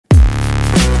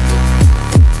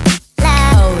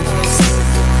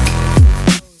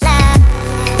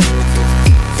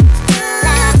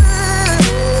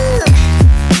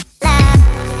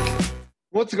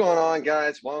What's going on,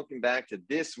 guys? Welcome back to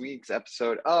this week's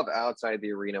episode of Outside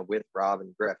the Arena with Rob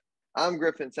and Griff. I'm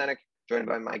Griff Senek, joined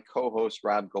by my co-host,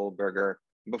 Rob Goldberger.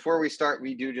 Before we start,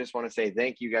 we do just want to say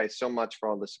thank you guys so much for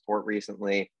all the support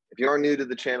recently. If you are new to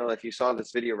the channel, if you saw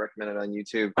this video recommended on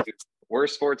YouTube, we're a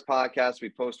sports podcast. We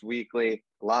post weekly,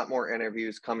 a lot more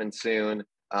interviews coming soon.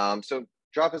 So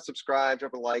drop a subscribe,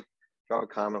 drop a like, drop a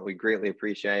comment. We greatly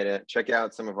appreciate it. Check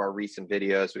out some of our recent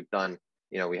videos we've done.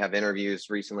 We have interviews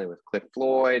recently with Cliff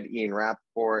Floyd, Ian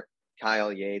Rappaport,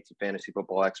 Kyle Yates, a fantasy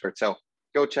football expert. So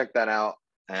go check that out.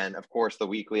 And of course, the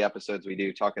weekly episodes we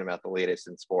do talking about the latest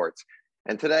in sports.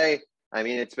 And today,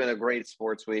 it's been a great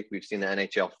sports week. We've seen the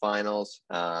NHL finals.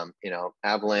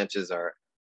 Avalanches are,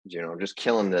 just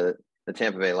killing the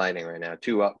Tampa Bay Lightning right now,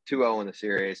 2-0 in the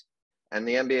series. And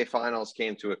the NBA finals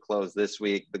came to a close this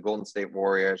week. The Golden State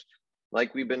Warriors,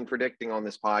 like we've been predicting on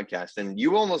this podcast, and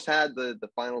you almost had the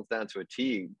finals down to a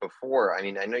T before. I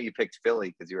know you picked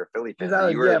Philly because you were a Philly fan.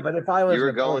 But if I was, you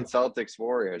were going Celtics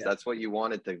Warriors. Yeah. That's what you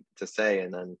wanted to say,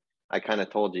 and then I kind of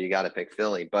told you got to pick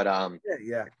Philly. But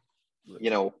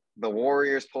the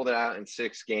Warriors pulled it out in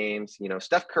 6 games.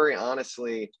 Steph Curry,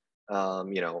 honestly, hell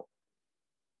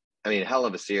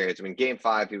of a series. Game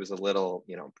 5, he was a little,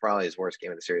 probably his worst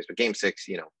game of the series. But game 6,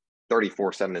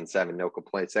 34-7-7, no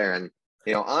complaints there. And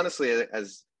honestly,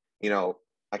 as, a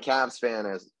Cavs fan,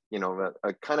 as,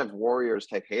 a kind of Warriors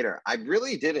type hater, I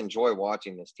really did enjoy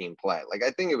watching this team play. I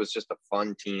think it was just a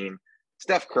fun team.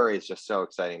 Steph Curry is just so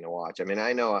exciting to watch.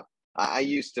 I know I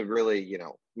used to really,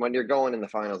 when you're going in the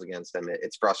finals against him,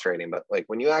 it's frustrating. But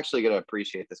when you actually get to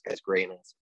appreciate this guy's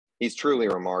greatness, he's truly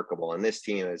remarkable. And this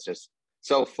team is just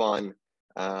so fun.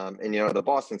 The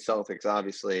Boston Celtics,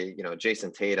 obviously,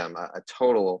 Jason Tatum, a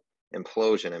total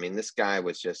implosion. This guy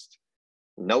was just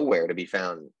nowhere to be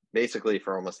found basically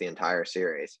for almost the entire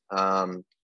series.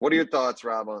 What are your thoughts,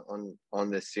 Rob,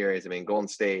 on this series? Golden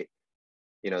State,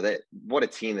 what a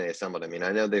team they assembled.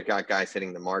 I know they've got guys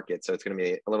hitting the market, so it's going to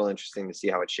be a little interesting to see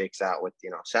how it shakes out with,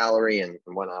 salary and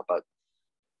whatnot. But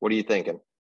what are you thinking?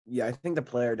 Yeah, I think the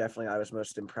player definitely I was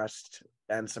most impressed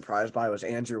and surprised by was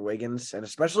Andrew Wiggins, and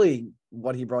especially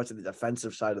what he brought to the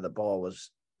defensive side of the ball was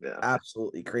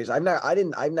absolutely crazy.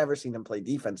 I've never seen him play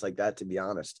defense like that, to be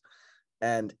honest.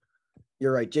 And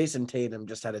you're right, Jason Tatum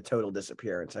just had a total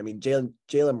disappearance.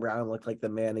 Jaylen Brown looked like the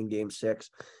man in game 6.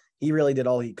 He really did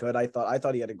all he could. I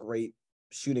thought he had a great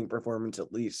shooting performance,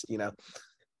 at least.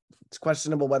 It's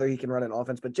questionable whether he can run an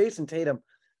offense, but Jason Tatum,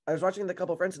 I was watching with a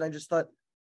couple of friends and I just thought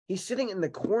he's sitting in the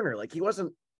corner. He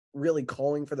wasn't really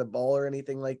calling for the ball or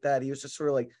anything like that. He was just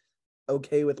sort of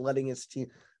okay with letting his team.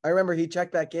 I remember he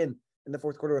checked back in the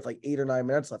fourth quarter with 8 or 9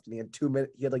 minutes left, and he had 2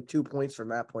 minutes. He had 2 points from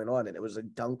that point on, and it was a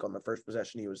dunk on the first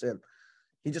possession he was in.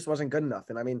 He just wasn't good enough.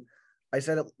 And I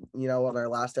said it, on our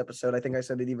last episode. I think I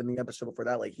said it even the episode before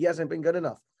that. He hasn't been good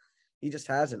enough. He just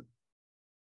hasn't.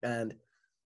 And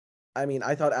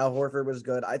I thought Al Horford was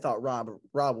good. I thought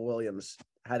Rob Williams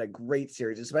had a great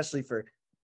series, especially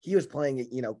he was playing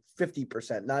at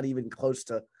 50%, not even close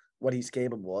to what he's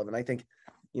capable of. And I think,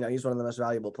 he's one of the most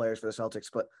valuable players for the Celtics.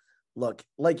 But look,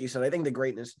 like you said, I think the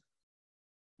greatness,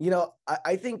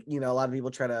 I think, a lot of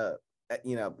people try to,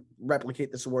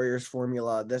 replicate this Warriors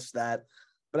formula, this, that.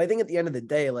 But I think at the end of the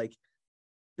day,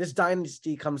 this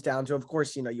dynasty comes down to, of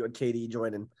course, you had KD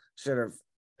join and sort of,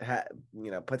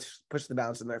 push the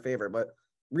balance in their favor. But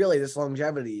really, this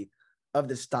longevity of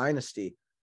this dynasty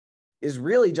is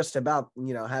really just about,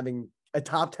 having a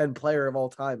top 10 player of all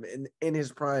time in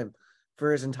his prime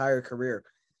for his entire career.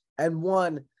 And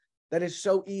one that is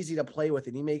so easy to play with.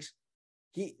 And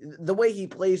the way he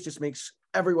plays just makes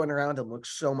everyone around him look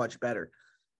so much better.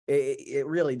 It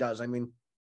really does. I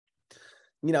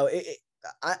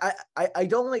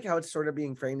don't like how it's sort of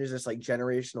being framed as this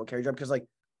generational carry job, because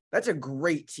that's a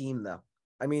great team though.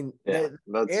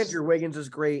 Andrew Wiggins is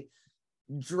great.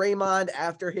 Draymond,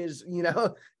 after his,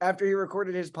 after he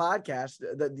recorded his podcast,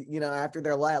 after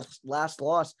their last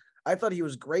loss, I thought he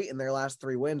was great in their last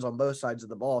 3 wins on both sides of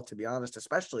the ball, to be honest,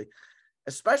 especially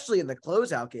in the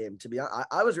closeout game. To be honest,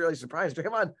 I was really surprised.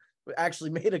 Draymond actually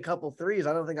made a couple threes.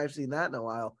 I don't think I've seen that in a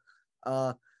while.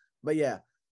 But yeah,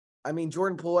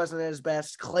 Jordan Poole wasn't at his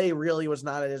best. Clay really was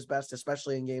not at his best,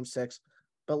 especially in game 6.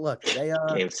 But look, they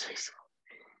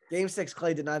Game 6,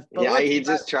 Clay did not. But he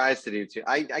just tries to do too.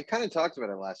 I kind of talked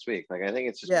about it last week. I think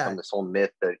it's just become this whole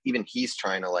myth that even he's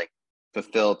trying to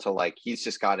fulfill to he's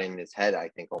just got in his head. I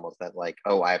think almost that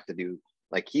I have to do.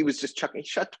 He was just chucking. He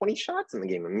shot 20 shots in the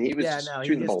game. He was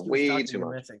shooting the ball way too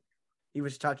much. He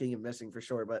was tucking and missing for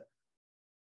sure. But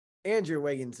Andrew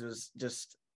Wiggins was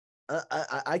just.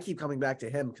 I keep coming back to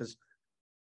him because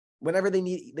whenever they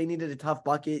needed a tough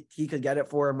bucket, he could get it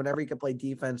for him. Whenever he could play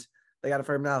defense, they got it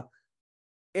for him now.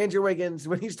 Andrew Wiggins,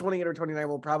 when he's 28 or 29,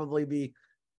 will probably be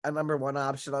a number one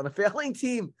option on a failing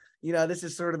team. This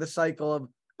is sort of the cycle of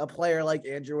a player like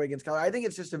Andrew Wiggins. I think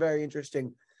it's just a very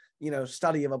interesting,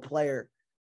 study of a player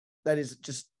that is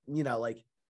just,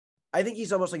 I think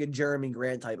he's almost like a Jeremy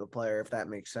Grant type of player, if that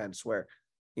makes sense, where,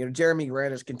 Jeremy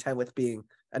Grant is content with being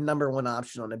a number one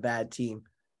option on a bad team.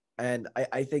 And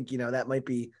I think, that might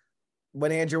be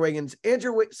when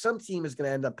some team is going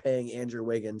to end up paying Andrew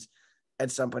Wiggins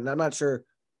at some point. And I'm not sure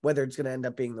whether it's going to end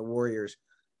up being the Warriors.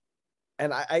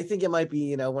 And I think it might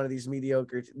be, one of these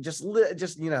mediocre,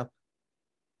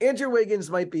 Andrew Wiggins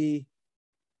might be,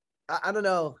 I don't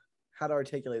know how to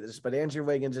articulate this, but Andrew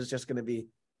Wiggins is just going to be,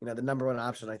 the number one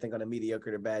option, I think, on a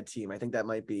mediocre to bad team. I think that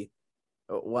might be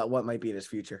what might be in his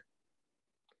future.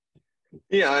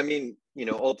 Yeah, I mean,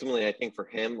 ultimately, I think for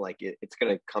him, like it's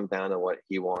going to come down to what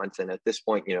he wants. And at this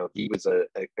point, he was a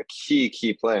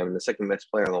key player. I mean, the second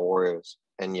best player on the Warriors.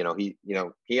 And,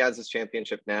 he has his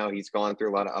championship now. He's gone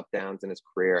through a lot of up downs in his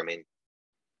career. I mean,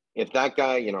 if that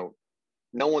guy,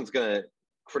 no one's going to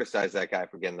criticize that guy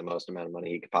for getting the most amount of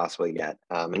money he could possibly get.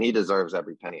 And he deserves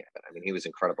every penny of it. I mean, he was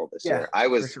incredible this year. I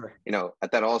was, sure.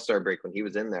 At that All-Star break when he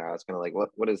was in there, I was kind of like,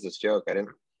 what is this joke? I didn't,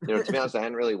 to be honest, I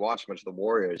hadn't really watched much of the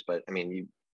Warriors, but I mean,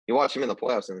 you watch him in the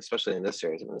playoffs, and especially in this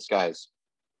series, I mean,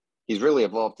 he's really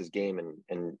evolved his game,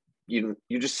 and you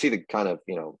just see the kind of,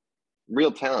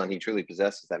 real talent he truly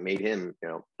possesses that made him,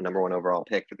 a number one overall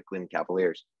pick for the Cleveland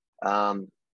Cavaliers.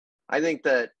 I think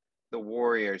that the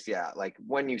Warriors, like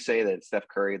when you say that Steph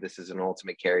Curry, this is an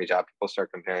ultimate carry job, people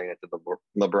start comparing it to the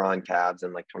LeBron Cavs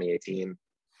in like 2018.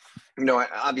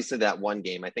 Obviously that one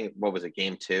game, I think, what was it,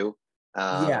 game 2?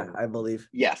 I believe.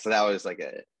 Yeah, so that was like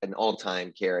an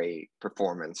all-time carry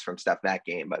performance from Steph that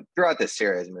game. But throughout this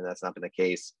series, I mean, that's not been the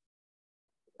case.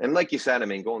 And like you said, I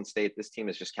mean, Golden State, this team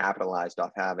has just capitalized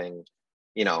off having,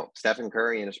 Stephen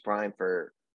Curry in his prime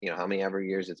for, how many ever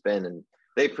years it's been. And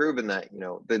they've proven that,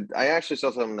 I actually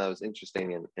saw something that was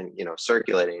interesting and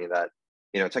circulating that,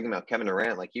 talking about Kevin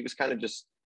Durant, like he was kind of just,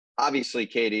 obviously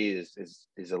KD is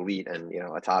elite and,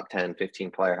 a top 10,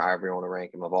 15 player, however you want to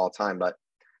rank him of all time. But,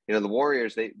 the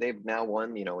Warriors, they've now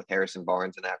won, with Harrison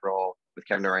Barnes in that role, with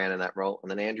Kevin Durant in that role.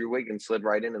 And then Andrew Wiggins slid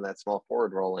right into that small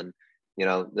forward role. And,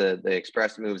 the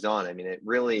Express moves on. I mean, it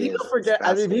really people is. Forget.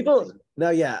 I mean, people. No,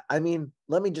 yeah. I mean,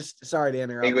 let me just. Sorry to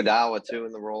interrupt. Iguodala too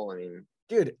in the role. I mean,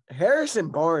 dude, Harrison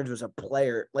Barnes was a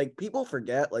player. Like people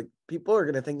forget. Like people are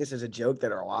gonna think this is a joke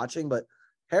that are watching, but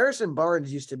Harrison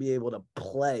Barnes used to be able to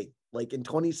play. Like in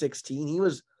 2016, he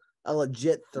was a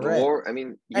legit threat. I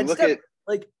mean, you look at.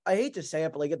 Like I hate to say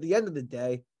it, but like at the end of the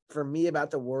day, for me about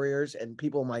the Warriors, and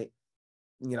people might,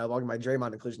 talking about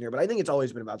Draymond inclusion here, but I think it's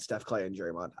always been about Steph, Clay, and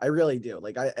Draymond. I really do.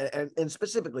 Like and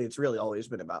specifically, it's really always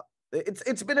been about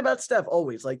it's been about Steph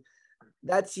always. Like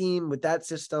that team with that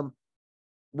system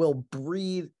will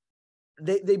breed.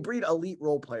 They breed elite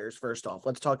role players. First off,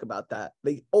 let's talk about that.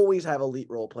 They always have elite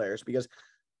role players because,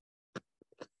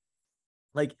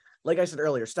 like I said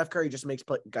earlier, Steph Curry just makes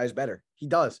guys better. He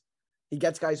does. He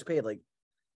gets guys paid. Like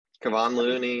Kevon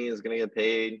Looney is going to get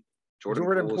paid.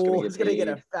 Jordan Poole is going to get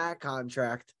a fat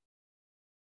contract.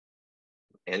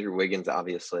 Andrew Wiggins,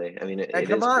 obviously. I mean,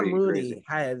 Kevon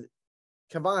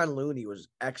Looney was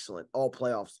excellent all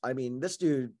playoffs. I mean, this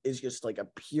dude is just like a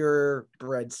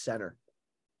purebred center.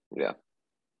 Yeah.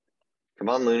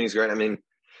 Kevon Looney's great. I mean,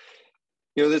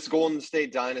 this Golden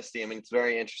State dynasty, I mean, it's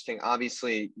very interesting.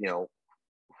 Obviously,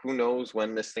 who knows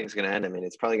when this thing's going to end. I mean,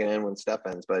 it's probably going to end when Steph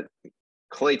ends, but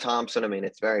Klay Thompson, I mean,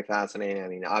 it's very fascinating. I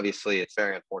mean, obviously, it's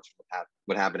very unfortunate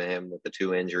what happened to him with the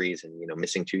 2 injuries and,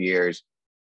 missing 2 years.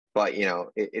 But,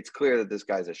 it's clear that this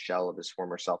guy's a shell of his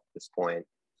former self at this point.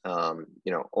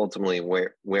 Ultimately,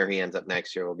 where he ends up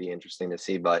next year will be interesting to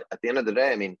see. But at the end of the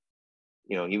day, I mean,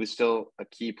 he was still a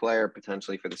key player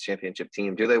potentially for this championship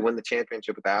team. Do they win the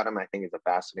championship without him? I think is a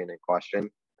fascinating question.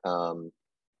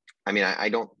 I mean, I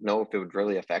don't know if it would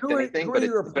really affect anything. Who are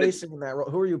you replacing in that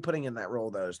role? Who are you putting in that role,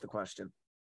 though, is the question.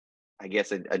 I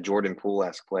guess a Jordan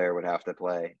Poole-esque player would have to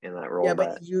play in that role.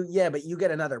 Yeah, but you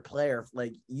get another player.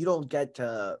 Like, you don't get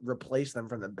to replace them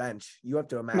from the bench. You have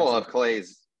to imagine. Well, if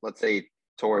Clay's, let's say,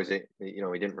 tore it, he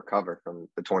didn't recover from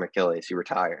the torn Achilles. He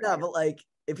retired. No, but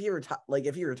if he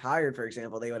retired, for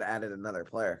example, they would have added another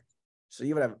player. So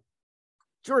you would have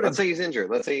Jordan. Let's say he's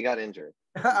injured. Let's say he got injured.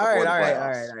 All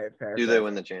right. Fair. They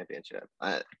win the championship?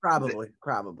 Probably.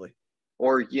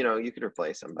 Or, you could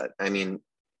replace him. But, I mean,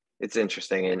 it's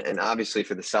interesting. And obviously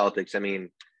for the Celtics, I mean,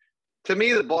 to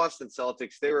me, the Boston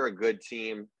Celtics, they were a good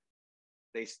team.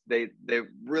 They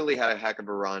really had a heck of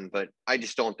a run. But I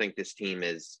just don't think this team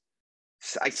is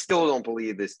 – I still don't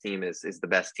believe this team is the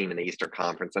best team in the Eastern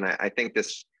Conference. And I think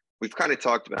this we've kind of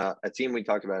talked about a team. We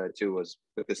talked about it too was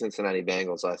with the Cincinnati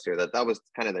Bengals last year. That was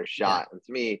kind of their shot, and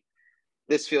to me,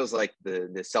 this feels like the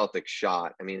Celtics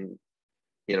shot. I mean,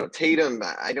 Tatum,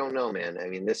 I don't know, man. I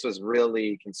mean, this was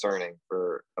really concerning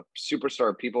for a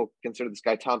superstar. People consider this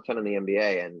guy top 10 in the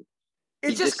NBA, and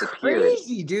it's just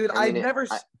crazy, dude.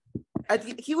 I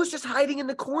think he was just hiding in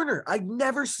the corner. I've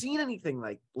never seen anything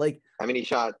like. I mean, he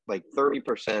shot like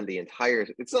 30% the entire.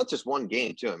 It's not just one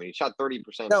game, too. I mean, he shot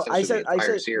 30%. No, I said,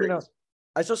 series.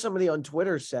 I saw somebody on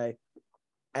Twitter say,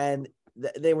 and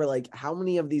they were like, "How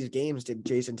many of these games did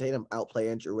Jason Tatum outplay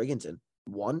Andrew Wiggins in?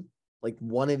 One? Like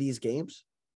one of these games?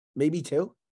 Maybe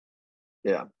two?"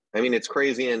 Yeah, I mean, it's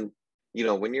crazy, and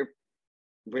when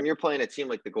you're playing a team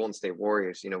like the Golden State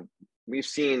Warriors, we've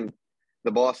seen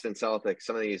the Boston Celtics,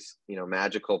 some of these,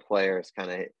 magical players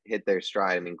kind of hit their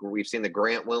stride. I mean, we've seen the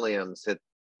Grant Williams hit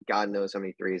God knows how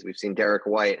many threes. We've seen Derek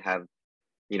White have,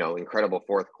 incredible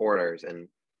fourth quarters. And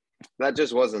that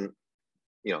just wasn't,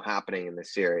 happening in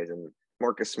this series. And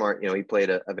Marcus Smart, he played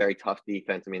a very tough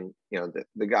defense. I mean,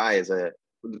 the guy is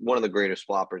one of the greatest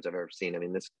floppers I've ever seen. I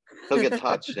mean, he'll get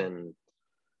touched and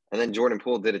then Jordan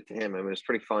Poole did it to him. I mean, it was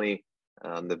pretty funny.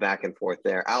 The back and forth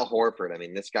there. Al Horford, I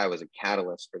mean, this guy was a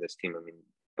catalyst for this team. I mean,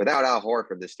 without Al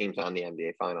Horford, this team's on the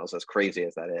NBA Finals, as crazy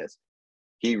as that is.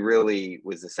 He really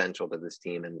was essential to this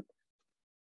team, and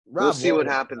we'll see what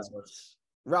happens.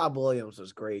 Rob Williams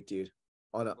was great, dude.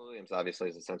 Williams obviously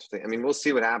is essential thing. I mean, we'll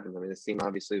see what happens. I mean, this team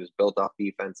obviously was built off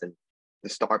defense and the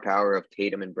star power of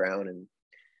Tatum and Brown, and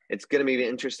it's going to be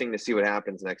interesting to see what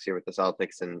happens next year with the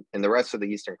Celtics and the rest of the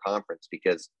Eastern Conference,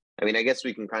 because, I mean, I guess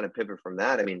we can kind of pivot from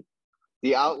that. I mean,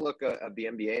 the outlook of the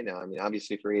NBA now, I mean,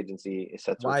 obviously free agency is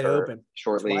set to wide open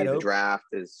shortly. The draft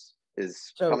is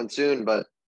coming soon, but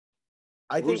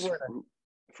I think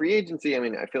free agency, I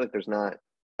mean, I feel like there's not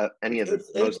any of the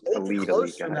most elite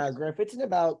guys. Now, Griff. It's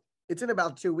in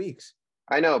about 2 weeks.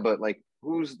 I know, but like,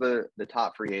 who's the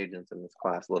top free agents in this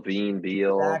class? LaVine,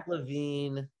 Beal. Zach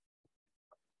LaVine.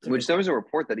 Which there was a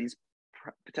report that he's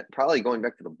probably going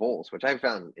back to the Bulls, which I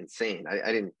found insane.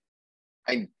 I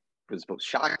was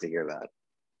shocked to hear that.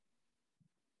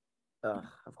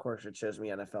 Of course, it shows me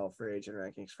NFL free agent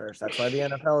rankings first. That's why the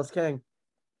NFL is king.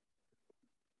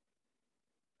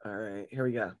 All right, here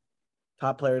we go.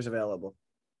 Top players available.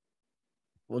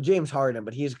 Well, James Harden,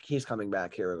 but he's coming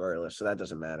back here regardless, so that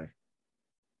doesn't matter.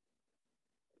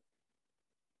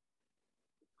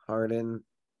 Harden,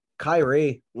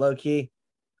 Kyrie, low key.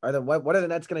 What are the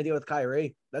Nets going to do with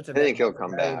Kyrie? I think he'll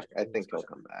come back.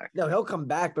 No, he'll come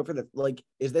back, but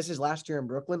is this his last year in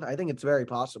Brooklyn? I think it's very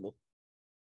possible.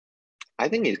 I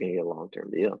think he's going to get a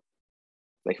long-term deal,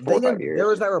 like 4 or 5 years. There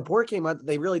was that report came out that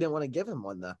they really didn't want to give him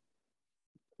one, though.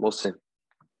 We'll see.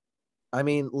 I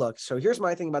mean, look, so here's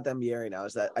my thing about the NBA right now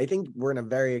is that I think we're in a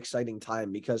very exciting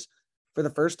time because for the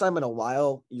first time in a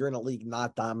while, you're in a league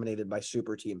not dominated by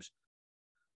super teams.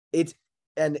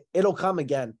 And it'll come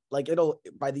again. Like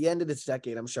by the end of this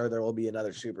decade, I'm sure there will be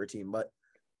another super team, but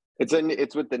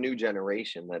it's with the new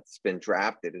generation that's been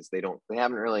drafted is they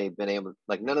haven't really been able,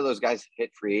 like none of those guys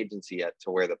hit free agency yet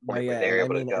to where the point where they're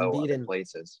able to go other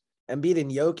places. Embiid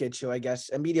and Jokic, who I guess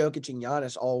Jokic and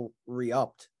Giannis all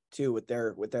re-upped too with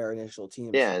their initial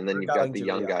teams. Yeah, and then you've got the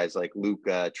young guys like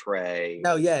Luka, Trey.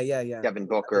 Oh yeah. Devin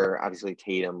Booker, obviously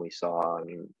Tatum. We saw. I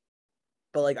mean,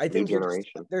 but like I think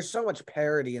there's so much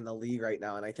parity in the league right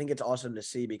now, and I think it's awesome to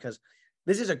see because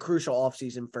this is a crucial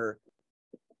offseason for.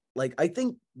 Like I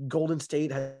think Golden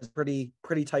State has pretty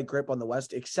tight grip on the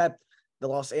West, except the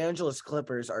Los Angeles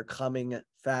Clippers are coming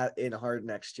fat and hard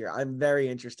next year. I'm very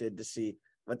interested to see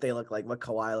what they look like, what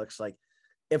Kawhi looks like.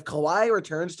 If Kawhi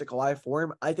returns to Kawhi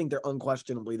form, I think they're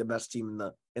unquestionably the best team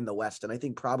in the West, and I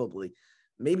think probably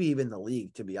maybe even the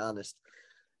league, to be honest.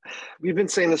 We've been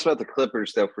saying this about the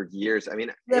Clippers though for years. I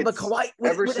mean, but Kawhi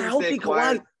with a healthy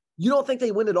Kawhi, you don't think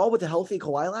they win it all with a healthy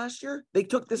Kawhi last year? They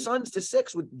took the Suns to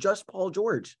 6 with just Paul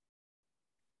George.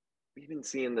 We've been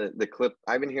seeing the clip.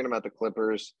 I've been hearing about the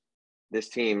Clippers. This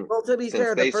team, well, to be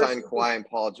fair, they signed Kawhi and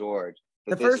Paul George.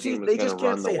 The first team they just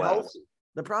can't stay healthy.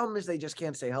 The problem is they just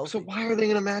can't stay healthy. So why are they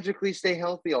going to magically stay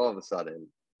healthy all of a sudden?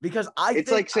 Because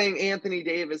it's like saying Anthony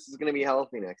Davis is going to be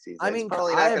healthy next season. I mean,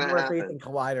 I have more faith in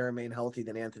Kawhi to remain healthy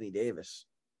than Anthony Davis.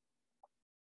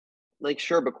 Like,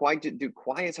 sure, but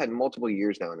Kawhi has had multiple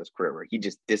years now in his career where he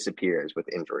just disappears with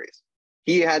injuries.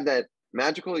 He had that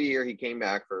magical year he came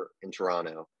back in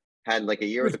Toronto, had like a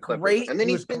year with the Clippers, and then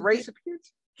he's been disappeared.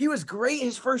 He was great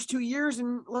his first 2 years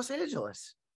in Los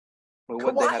Angeles.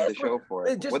 But what they have to show for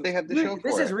it? What they have to show for it?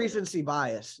 This is recency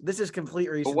bias. This is complete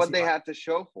recency. But what they have to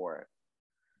show for it?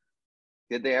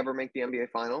 Did they ever make the NBA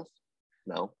Finals?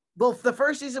 No. Well, the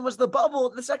first season was the bubble.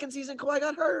 The second season, Kawhi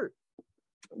got hurt.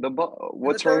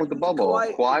 What's wrong with the bubble?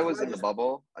 Kawhi was in the just...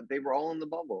 bubble. They were all in the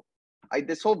bubble.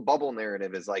 This whole bubble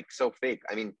narrative is like so fake.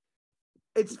 I mean,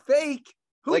 it's fake.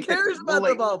 Who cares about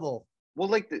the bubble? Well,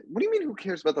 like, what do you mean? Who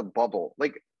cares about the bubble?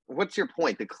 Like, what's your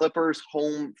point? The Clippers'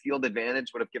 home field advantage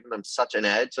would have given them such an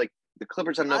edge. Like, the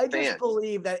Clippers have no fans. I just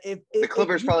believe that if the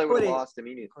Clippers probably would have lost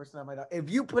immediately. Of course, if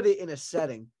you put it in a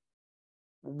setting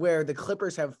where the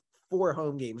Clippers have 4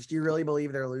 home games, do you really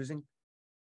believe they're losing?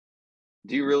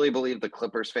 Do you really believe the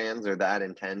Clippers fans are that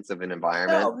intense of an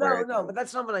environment? No, but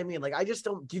that's not what I mean. Like, I just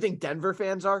don't. Do you think Denver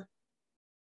fans are?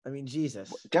 I mean,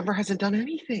 Jesus. Denver hasn't done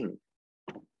anything.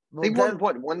 Well, they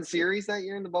won one series that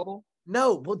year in the bubble?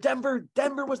 No. Well, Denver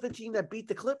was the team that beat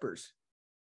the Clippers.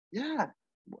 Yeah.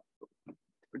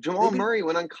 Jamal Murray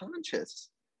went unconscious.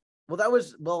 Well, that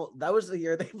was the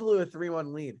year they blew a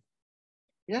 3-1 lead.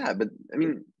 Yeah, but I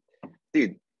mean,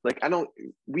 dude, like I've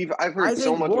heard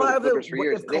so much about the Clippers for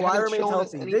years. They haven't shown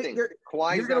us anything.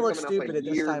 Kawhi's not coming off a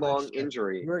year-long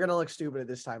injury. You're gonna look stupid at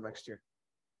this time next year.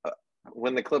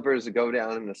 When the Clippers go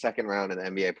down in the second round of the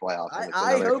NBA playoffs,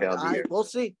 I hope. We'll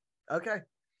see. Okay.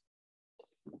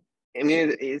 I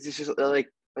mean, it's just like,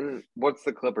 and what's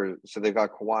the Clippers? So they've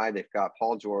got Kawhi, they've got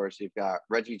Paul George, you've got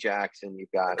Reggie Jackson,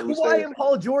 you've got Kawhi and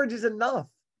Paul George is enough.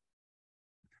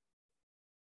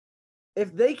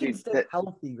 If they can stay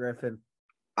healthy, Griffin.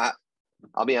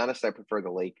 I'll be honest, I prefer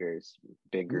the Lakers.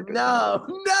 Bigger. No.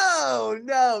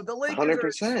 The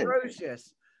Lakers 100%. Are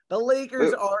atrocious. The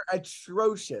Lakers are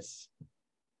atrocious.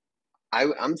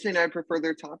 I'm saying I prefer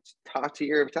their top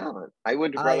tier of talent. I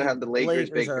would rather have the Lakers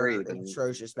big three than an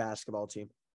atrocious basketball team.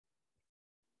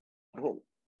 Oh.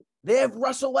 They have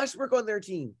Russell Westbrook on their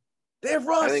team. They have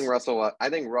Russ.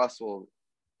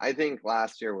 I think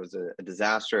last year was a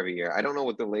disaster of a year. I don't know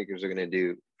what the Lakers are going to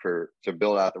do to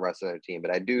build out the rest of their team,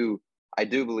 but I do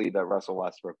believe that Russell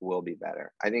Westbrook will be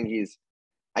better. I think he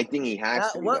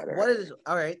has to be better.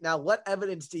 All right? Now, what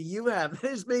evidence do you have that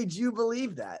has made you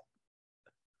believe that?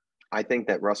 I think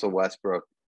that Russell Westbrook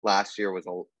last year was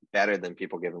better than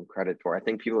people give him credit for. I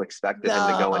think people expected him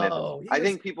to go in it. I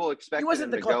think people expected him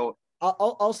to go.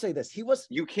 I'll say this.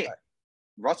 You can't.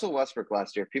 Russell Westbrook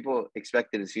last year, people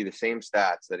expected to see the same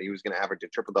stats that he was going to average a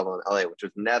triple-double in LA, which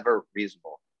was never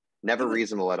reasonable. Never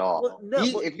reasonable at all.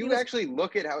 If you actually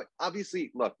look at how,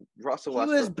 obviously, look, Russell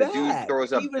Westbrook, the dude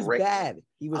throws up bricks.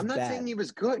 I'm not saying he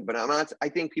was good, but I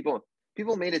think people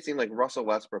made it seem like Russell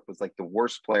Westbrook was like the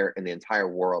worst player in the entire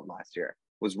world last year.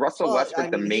 Was Russell Westbrook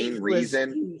the main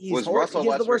reason? Was Russell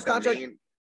Westbrook the main?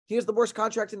 He has the worst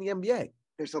contract in the NBA.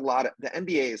 There's a lot of the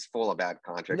NBA is full of bad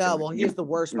contracts. No, well, he has the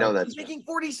worst. No, he's making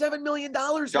 $47 million.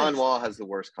 John Wall has the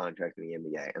worst contract in the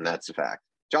NBA, and that's a fact.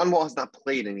 John Wall has not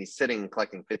played, and he's sitting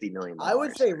collecting $50 million. I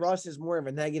would say Russ is more of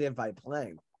a negative by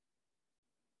playing.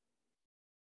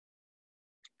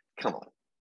 Come on.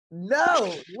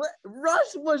 No,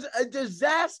 Russ was a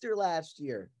disaster last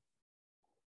year.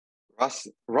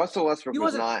 Russell Westbrook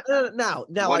was not. Now,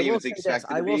 I will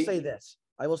say this.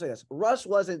 Russ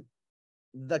wasn't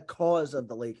the cause of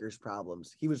the Lakers'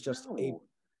 problems. He was just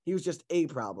a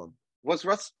problem. Was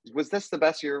this the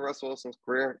best year of Russell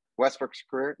Westbrook's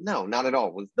career? No, not at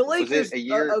all. Was it a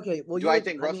year? Okay. Well, I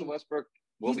think Russell Westbrook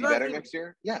will be better next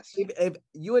year? Yes.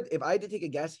 If I had to take a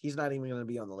guess, he's not even going to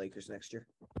be on the Lakers next year.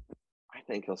 I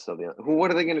think he'll still be on.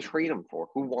 What are they going to trade him for?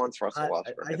 Who wants Russell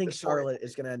Westbrook? I think Charlotte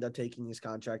is going to end up taking his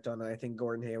contract on, and I think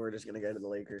Gordon Hayward is going to go to the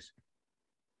Lakers.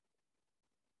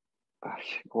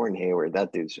 Gordon Hayward,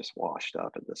 that dude's just washed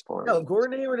up at this point. No,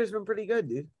 Gordon Hayward has been pretty good,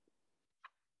 dude.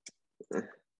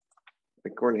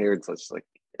 Gordon Hayward's just like,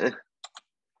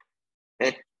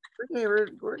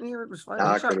 Gordon Hayward was fine.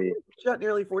 He shot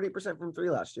nearly 40% from 3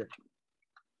 last year.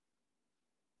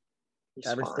 He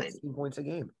averaged 16 points a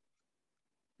game.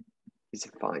 He's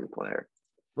a fine player.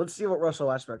 Let's see what Russell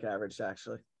Westbrook averaged,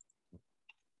 actually.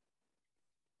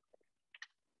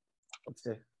 Let's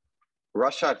see.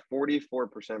 Russ shot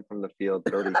 44% from the field,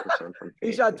 30% from 3.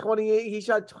 He shot 28. He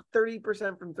shot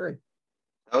 30% from 3.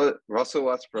 Oh, Russell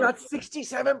Westbrook shot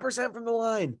 67% from the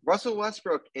line. Russell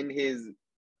Westbrook in his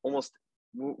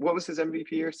what was his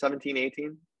MVP year? 17,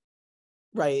 18?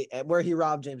 Right, where he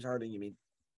robbed James Harden, you mean?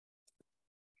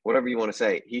 Whatever you want to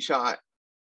say. He shot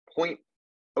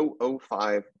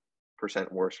 0.005%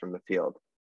 worse from the field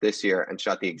this year and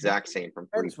shot the exact same from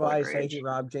 3-point range. That's why I say he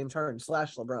robbed James Harden /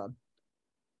 LeBron.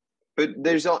 But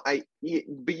but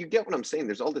you get what I'm saying.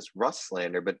 There's all this Russ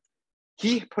slander, but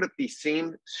he put up the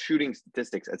same shooting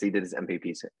statistics as he did his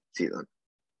MVP season.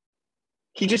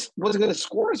 He just wasn't going to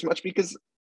score as much because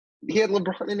he had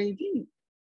LeBron and AD.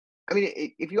 I mean,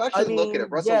 if you actually look at it,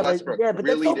 Russell Westbrook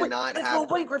really did not have. That's no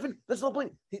point, Griffin. That's no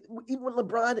point. Even when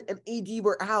LeBron and AD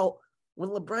were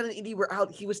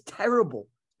out, he was terrible.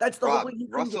 That's the whole point.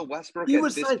 Russell Westbrook he at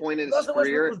was this signed. point in his Russell Westbrook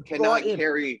career was cannot brought in.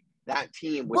 carry that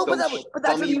team with Well, but those that's what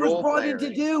dummy he was role brought in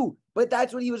players. to do. But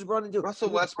that's what he was brought in to do. Russell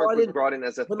Westbrook was brought in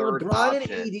as a third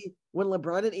option. When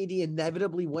LeBron and AD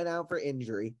inevitably went out for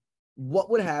injury,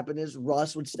 what would happen is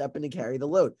Russ would step in to carry the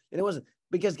load. And it wasn't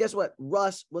because guess what?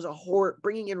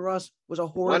 Bringing in Russ was a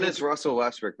horrible. When has Russell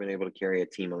Westbrook been able to carry a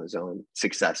team on his own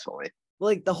successfully?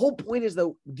 Like the whole point is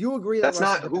though, do you agree that's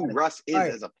not who Russ is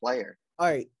as a player? All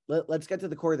right, let's get to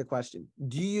the core of the question.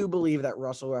 Do you believe that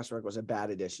Russell Westbrook was a bad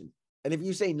addition? And if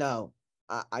you say no,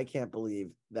 I can't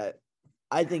believe that.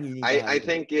 I think I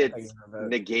think it's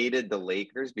negated the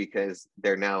Lakers because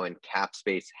they're now in cap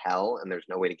space hell and there's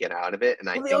no way to get out of it. And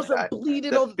I think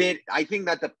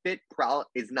that the fit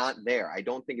is not there. I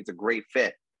don't think it's a great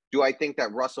fit. Do I think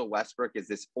that Russell Westbrook is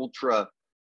this ultra?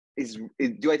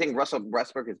 Do I think Russell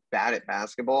Westbrook is bad at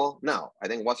basketball? No, I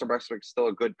think Russell Westbrook is still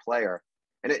a good player.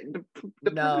 And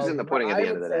the proof is in the pudding at the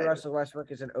end of the day. Russell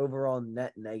Westbrook is an overall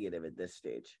net negative at this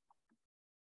stage.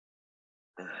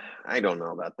 I don't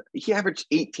know about that. He averaged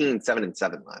 18, 7, and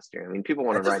 7 last year. I mean, people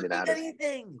want to write it out.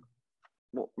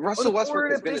 Well, Russell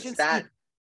Westbrook has been a stat.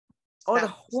 On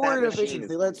horrid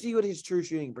efficiency. Let's see what his true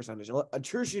shooting percentage.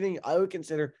 I would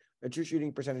consider a true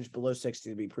shooting percentage below 60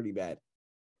 to be pretty bad.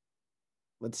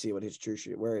 Let's see what his true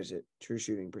shooting. Where is it? True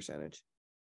shooting percentage.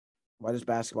 Why does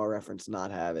Basketball Reference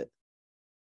not have it?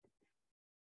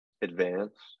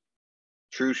 Advanced.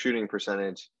 True shooting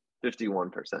percentage,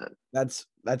 51%. That's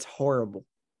horrible.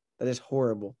 That is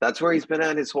horrible. That's where he's been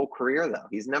at his whole career, though.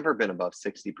 He's never been above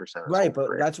 60%. Right, but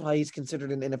that's why he's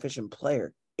considered an inefficient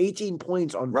player. 18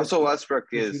 points on Russell Westbrook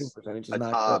is a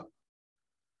top.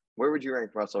 Where would you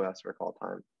rank Russell Westbrook all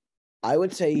time? I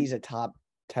would say he's a top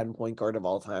 10 point guard of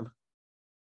all time.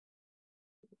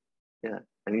 Yeah,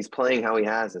 and he's playing how he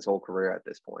has his whole career at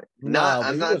this point. In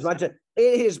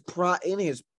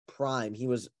his prime, he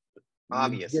was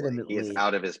obviously he is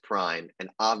out of his prime, and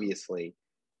obviously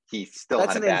he still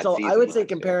had a bad insult. season.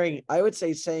 I would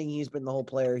say saying he's been the whole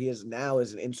player he is now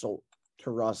is an insult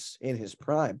to Russ in his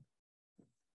prime.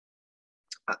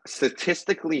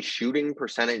 Statistically, shooting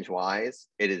percentage wise,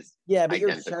 it is. Yeah, but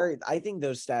I think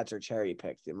those stats are cherry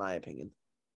picked, in my opinion.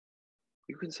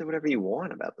 You can say whatever you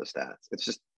want about the stats. It's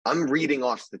just I'm reading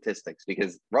off statistics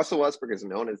because Russell Westbrook is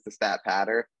known as the stat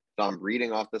patter. So I'm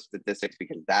reading off the statistics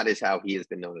because that is how he has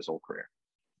been known his whole career.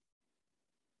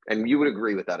 And you would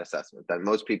agree with that assessment that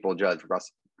most people judge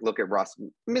Russ. Look at Russ,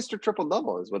 Mr. Triple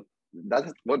Double is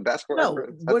that's what basketball. No,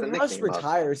 when Russ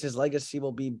retires, his legacy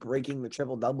will be breaking the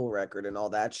triple double record and all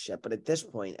that shit. But at this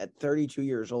point, at 32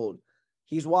 years old,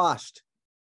 he's washed.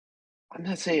 I'm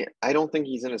not saying I don't think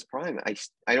he's in his prime.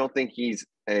 I don't think he's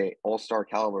a all-star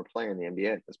caliber player in the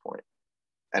NBA at this point.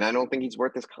 And I don't think he's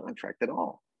worth this contract at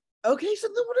all. Okay, so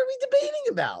then what are we debating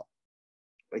about?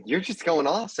 Like you're just going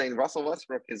off saying Russell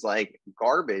Westbrook is like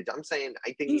garbage. I'm saying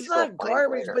I think he's not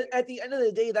garbage, but at the end of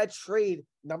the day, that trade,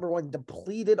 number one,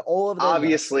 depleted all of them.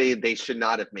 Obviously, they should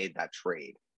not have made that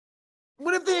trade.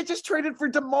 What if they had just traded for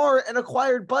DeMar and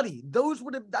acquired Buddy?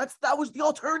 That was the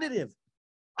alternative.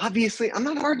 Obviously, I'm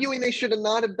not arguing they should have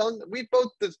not have done. We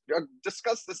both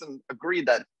discussed this and agreed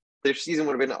that their season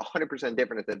would have been 100%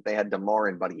 different if they had DeMar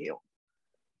and Buddy Hield.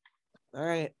 All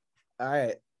right.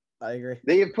 I agree.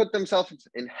 They have put themselves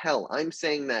in hell. I'm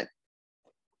saying that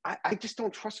I just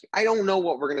don't trust. I don't know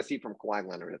what we're going to see from Kawhi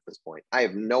Leonard at this point. I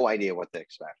have no idea what to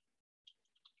expect.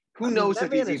 Who knows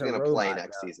if he's even going to play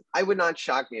next season? I would not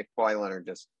shock me if Kawhi Leonard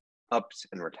just ups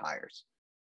and retires.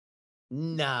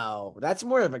 No, that's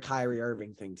more of a Kyrie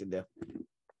Irving thing to do.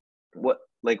 What?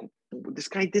 Like, this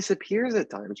guy disappears at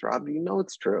times, Rob. You know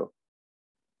it's true.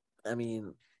 I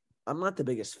mean, I'm not the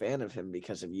biggest fan of him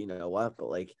because of you know what, but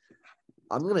like,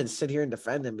 I'm going to sit here and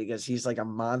defend him because he's like a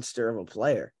monster of a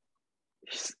player.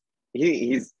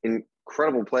 He's an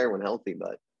incredible player when healthy,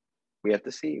 but we have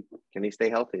to see. Can he stay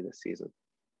healthy this season?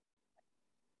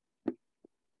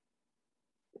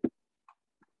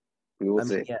 We will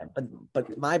see. Yeah,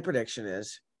 but my prediction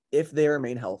is if they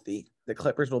remain healthy, the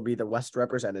Clippers will be the West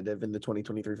representative in the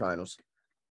 2023 finals.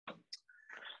 I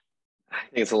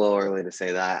think it's a little early to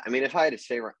say that. I mean, if I had to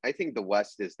say, I think the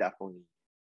West is definitely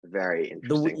very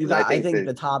interesting. I think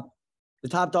the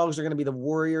top dogs are going to be the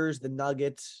Warriors, the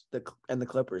Nuggets, and the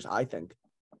Clippers. I think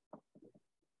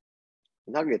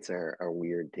Nuggets are a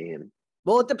weird team.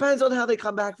 Well, it depends on how they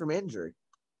come back from injury.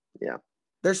 Yeah,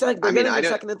 they're second.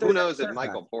 Who knows if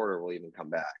Michael Porter will even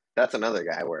come back? That's another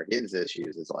guy where his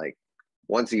issues is like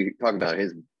once you talk about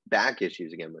his back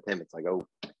issues again with him, it's like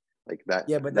like that.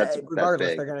 Yeah, but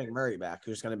regardless, they're going to get Murray back,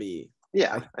 who's going to be.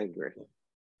 Yeah, I agree.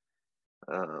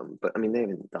 But I mean, they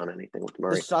haven't done anything with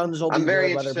Murray. The Suns will be I'm very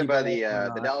good, whether interested people by like it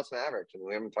or the not. Dallas Mavericks, and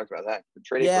we haven't talked about that.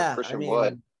 Trading for Yeah, I Christian mean,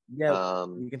 Wood. yeah,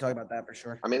 we can talk about that for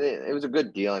sure. I mean, it was a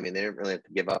good deal. I mean, they didn't really have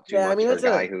to give up too Yeah, I much mean, for a it's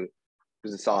guy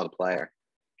who's a solid player.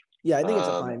 yeah, I think it's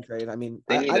a fine trade. I mean,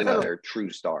 They need I kind of another true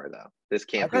star, though. This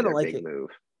I can't be kind of their like big it. move.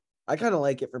 I kind of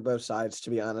like it for both sides, to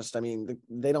be honest. I mean,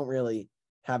 they don't really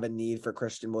have a need for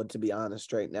Christian Wood, to be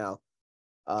honest, right now.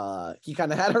 He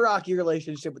kind of had a rocky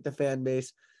relationship with the fan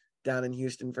base down in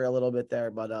Houston for a little bit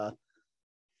there, but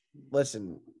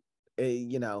listen,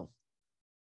 you know,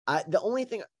 the only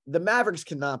thing the Mavericks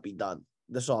cannot be done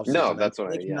this offseason. No, that's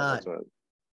what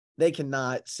they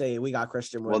cannot say we got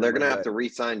Christian Wood. Well, they're going to have to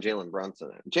re-sign Jalen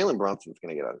Brunson. Jalen Brunson's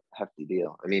going to get a hefty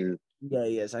deal. I mean, yeah,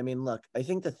 he is. I mean, look, I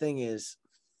think the thing is,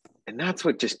 and that's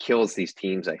what just kills these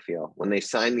teams. I feel when they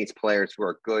sign these players who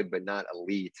are good but not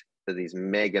elite to these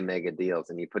mega deals,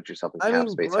 and you put yourself in cap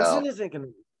space Brunson hell. isn't going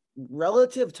to,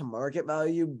 relative to market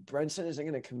value, Brunson isn't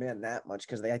going to command that much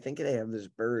because I think they have this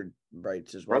bird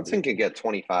rights as well. Brunson could get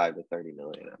 25 to 30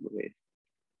 million, I believe.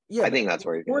 Yeah, I think that's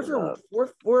where he's going to end up.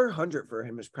 400 for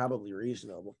him is probably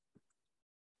reasonable.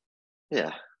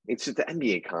 Yeah, it's just the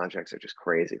NBA contracts are just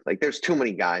crazy. Like, there's too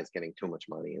many guys getting too much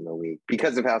money in the league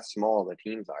because of how small the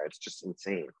teams are. It's just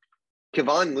insane.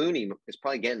 Kevon Looney is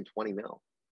probably getting 20 mil.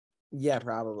 Yeah,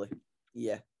 probably.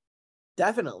 Yeah,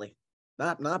 definitely.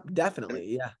 Not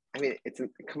definitely. Yeah. I mean, it's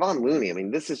Kevon Looney. I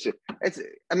mean, this is just.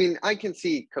 I mean, I can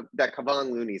see that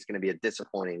Kevon Looney is going to be a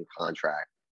disappointing contract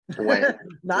when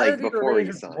not if before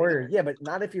he signs. Warriors. Yeah, but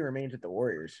not if he remains with the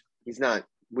Warriors. He's not.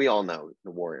 We all know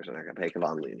the Warriors are not going to pay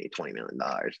Kevon Looney $20 million.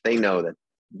 They know that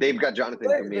they've got Jonathan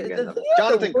Kuminga.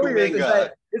 Jonathan Kuminga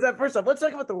is that first off. Let's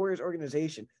talk about the Warriors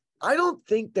organization. I don't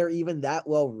think they're even that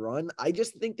well run. I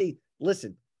just think they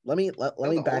listen. Let me back up.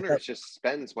 The owner just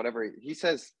spends whatever he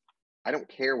says. I don't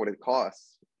care what it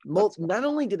costs. Well, not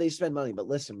only do they spend money, but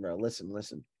listen, bro.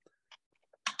 Listen.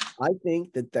 I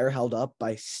think that they're held up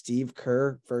by Steve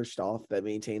Kerr. First off, that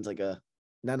maintains like a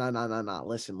no.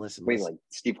 Listen. Wait, like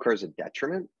Steve Kerr's a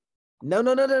detriment? No.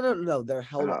 They're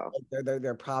held up. Like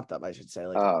they're propped up, I should say.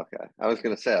 Like, oh, okay. I was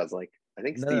gonna say, I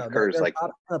think Steve Kerr's like.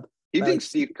 You think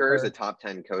Steve Kerr's a top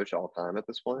 10 coach all time at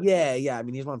this point? Yeah. I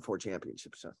mean, he's won 4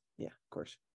 championships, so yeah, of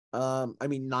course. I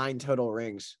mean, 9 total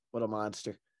rings. What a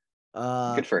monster.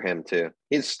 Good for him too.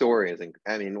 His story isn't.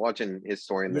 I mean, watching his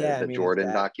story in the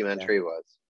Jordan documentary was.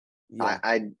 Yeah.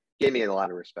 I gave me a lot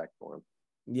of respect for him.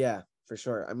 Yeah, for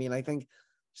sure. I mean, I think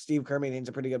Steve Kerr maintains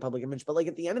a pretty good public image, but like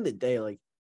at the end of the day, like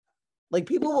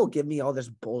people will give me all this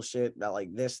bullshit about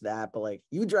like this, that, but like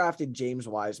you drafted James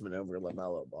Wiseman over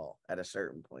LaMelo Ball at a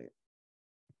certain point.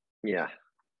 Yeah.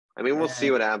 I mean, we'll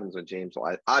see what happens with James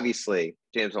Wiseman. Obviously,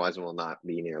 James Wiseman will not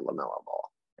be near LaMelo Ball,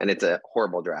 and it's a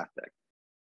horrible draft pick.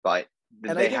 But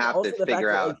they have to figure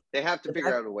out. They have to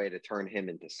figure out a way to turn him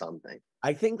into something.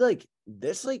 I think like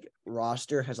this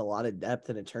roster has a lot of depth,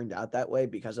 and it turned out that way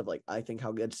because of I think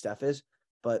how good Steph is.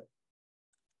 But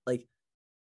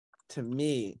to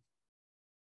me,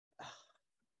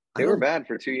 they were bad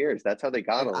for 2 years. That's how they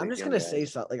got on. I'm just gonna say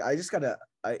something. I'm gonna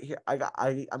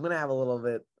have a little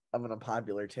bit of an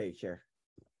unpopular take here.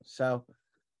 So,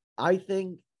 I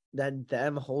think that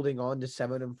them holding on to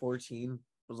 7 and 14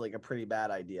 was a pretty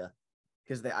bad idea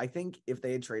because I think if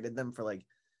they had traded them for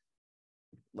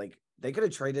they could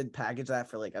have packaged that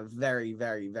for a very,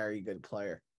 very, very good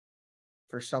player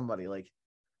for somebody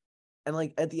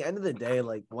and at the end of the day,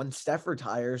 when Steph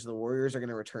retires, the Warriors are going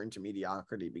to return to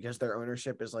mediocrity because their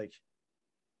ownership is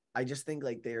I just think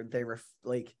I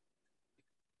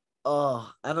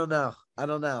don't know.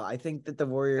 I think that the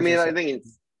Warriors. I mean, I think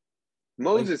it's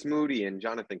Moses Moody and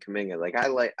Jonathan Kuminga.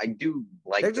 I do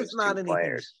like. They're just not anything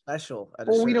players. Special.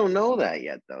 Well, we don't know that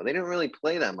yet, though. They didn't really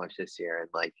play that much this year,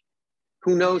 and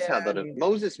who knows how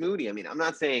Moses Moody. I mean, I'm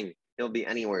not saying he'll be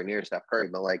anywhere near Steph Curry,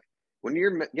 but when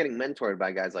you're getting mentored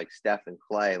by guys like Steph and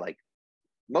Clay,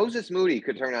 Moses Moody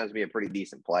could turn out to be a pretty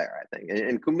decent player, I think.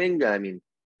 And Kuminga, I mean,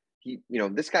 he,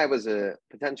 this guy was a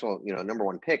potential, number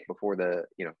 1 pick before the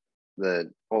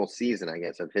whole season, I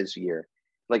guess, of his year.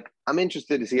 I'm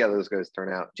interested to see how those guys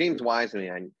turn out. James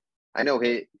Wiseman, I know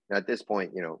at this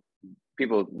point,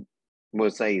 people will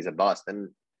say he's a bust, and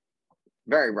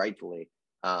very rightfully.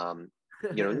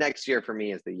 Next year for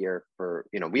me is the year for,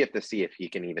 we have to see if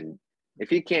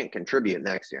he can't contribute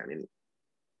next year. I mean,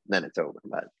 then it's over.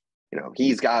 But,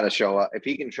 he's got to show up. If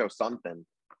he can show something,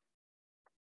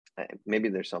 maybe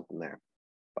there's something there.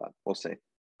 But we'll see.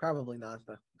 Probably not,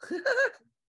 though.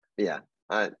 Yeah.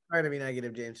 Try to be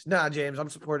negative, James. Nah, James, I'm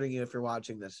supporting you if you're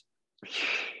watching this.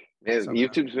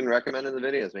 YouTube's been recommending the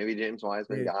videos. Maybe James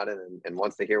Wiseman got it and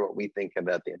wants to hear what we think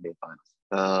about the NBA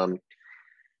Finals.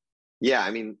 Yeah,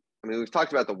 I mean, I mean, we've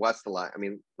talked about the West a lot. I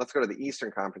mean, let's go to the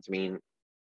Eastern Conference. I mean,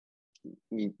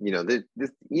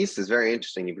 this East is very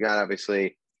interesting. You've got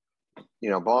obviously,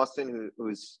 Boston,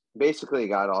 who's basically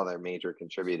got all their major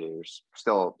contributors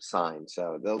still signed,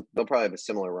 so they'll probably have a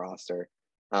similar roster.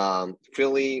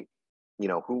 Philly,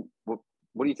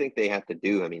 what do you think they have to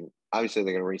do? I mean, obviously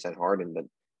they're going to re-sign Harden, but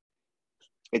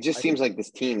it just seems like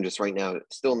this team just right now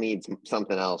still needs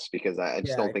something else because I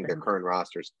just don't think their current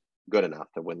roster is good enough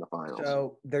to win the finals.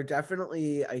 So they're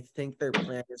definitely, I think their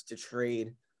plan is to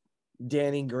trade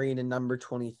Danny Green and number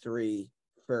 23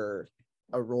 for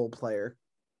a role player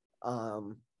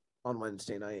on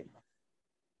Wednesday night.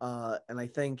 And I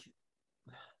think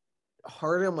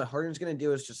what Harden's going to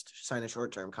do is just sign a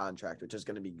short-term contract, which is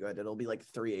going to be good. It'll be like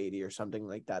 380 or something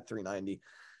like that, 390.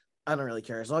 I don't really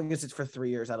care. As long as it's for 3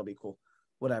 years, that'll be cool.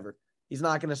 Whatever. He's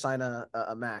not going to sign a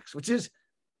max, which is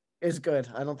good.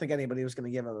 I don't think anybody was going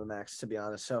to give him a max, to be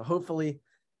honest. So hopefully,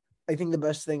 I think the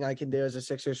best thing I can do as a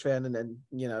Sixers fan, and then,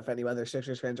 if any other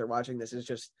Sixers fans are watching this, is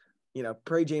just,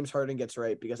 pray James Harden gets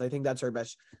right, because I think that's our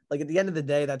best. Like, at the end of the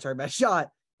day, that's our best shot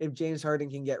if James Harden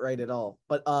can get right at all.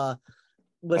 But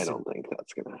listen, I don't think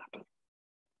that's going to happen.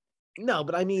 No,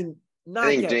 but I mean,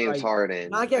 I think James Harden.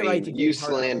 Not get right to you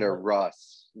slander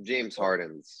Russ. James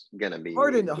Harden's going to be.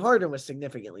 Harden was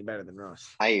significantly better than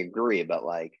Russ. I agree, but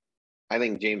I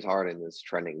think James Harden is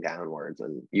trending downwards,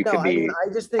 and I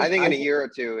think in a year or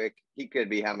two, he could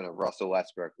be having a Russell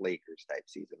Westbrook Lakers type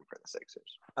season for the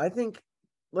Sixers. I think.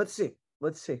 Let's see.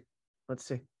 I'm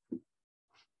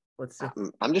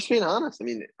just being honest. I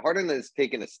mean, Harden has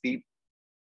taken a steep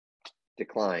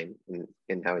decline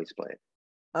in how he's played.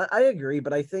 I agree,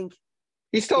 but I think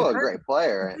he's still a great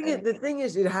player. The thing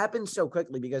is, it happens so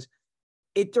quickly because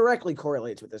it directly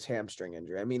correlates with this hamstring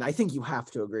injury. I mean, I think you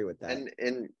have to agree with that.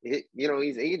 And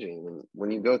he's aging, and when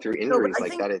you go through injuries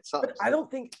that, it sucks. I don't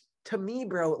think, to me,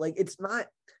 bro, it's not.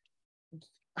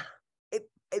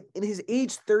 In his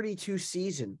age 32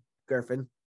 season, Griffin,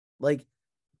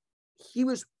 he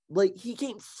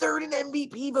came third in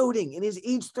MVP voting in his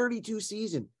age 32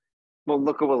 season. Well,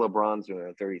 look at what LeBron's doing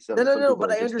at 37. No,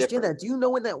 but I understand that. Do you know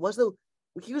when that was, though?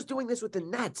 He was doing this with the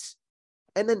Nets.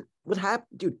 And then what happened?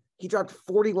 Dude, he dropped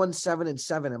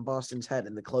 41-7-7 in Boston's head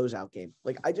in the closeout game.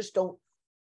 I just don't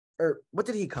 – or what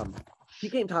did he come? He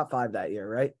came top 5 that year,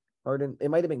 right? Harden. It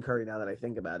might have been Curry now that I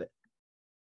think about it.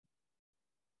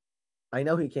 I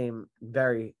know he came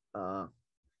very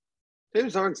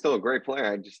James Harden's still a great player.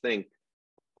 I just think,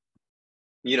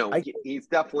 he's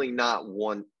definitely not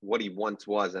what he once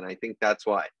was. And I think that's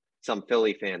what some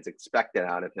Philly fans expected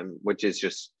out of him, which is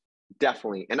just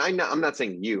definitely, and I'm not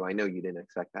saying you, I know you didn't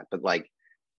expect that, but I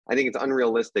think it's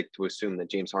unrealistic to assume that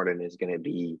James Harden is going to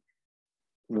be,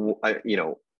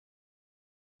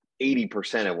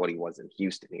 80% of what he was in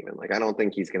Houston, even. I don't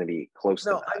think he's going to be close to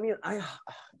that. I mean,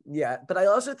 but I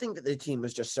also think that the team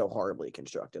was just so horribly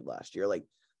constructed last year.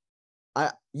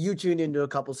 You tuned into a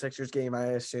couple Sixers game, I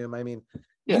assume. I mean,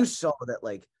 you saw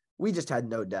that, we just had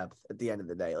no depth at the end of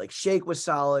the day. Shake was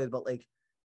solid, but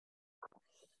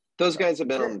those guys have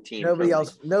been on the team.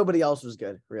 Nobody else was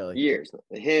good, really. Years.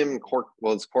 Him,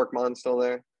 is Korkmaz still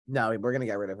there? No, we're gonna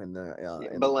get rid of him.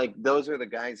 Those are the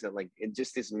guys that it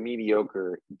just is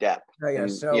mediocre depth.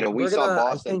 Yeah, we saw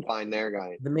Boston find their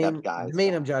guy. The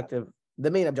main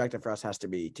objective for us has to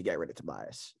be to get rid of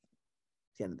Tobias.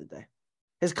 At the end of the day,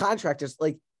 his contract is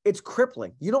it's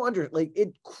crippling. You don't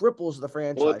it cripples the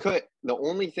franchise. Well, it could. The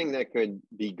only thing that could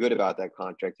be good about that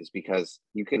contract is because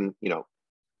you can,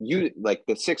 the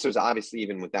Sixers obviously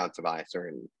even without Tobias are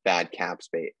in bad cap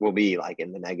space will be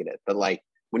in the negative, but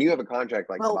when you have a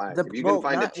contract Tobias, if you can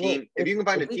find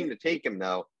a team to take him,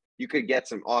 though, you could get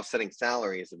some offsetting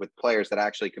salaries with players that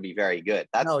actually could be very good.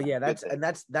 That's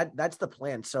the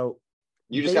plan. So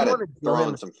you just got to throw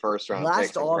in some first round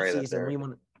picks.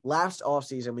 Last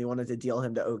offseason, we wanted to deal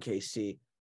him to OKC,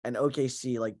 and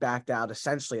OKC backed out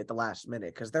essentially at the last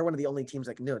minute because they're one of the only teams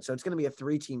that can do it. So it's going to be a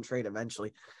 3-team trade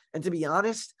eventually. And to be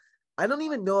honest, I don't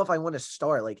even know if I want to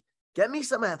start. Get me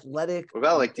some athletic. What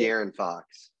about De'Aaron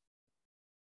Fox?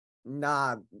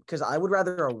 Nah, because I would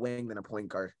rather a wing than a point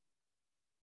guard.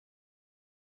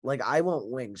 I want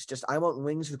wings. I want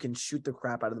wings who can shoot the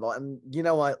crap out of the ball. And you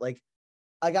know what?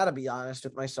 I got to be honest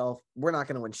with myself. We're not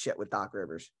going to win shit with Doc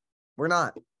Rivers. We're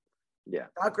not. Yeah.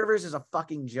 Doc Rivers is a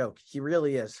fucking joke. He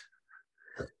really is.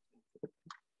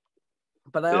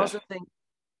 But I also think,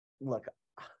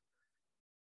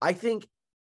 I think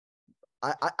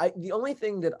I the only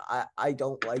thing that I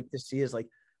don't like to see is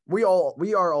we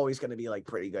are always going to be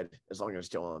pretty good as long as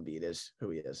Joel Embiid is who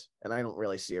he is, and I don't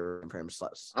really see a room for him.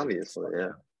 Obviously, yeah.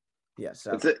 Yeah.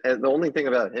 So the only thing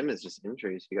about him is just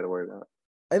injuries you got to worry about.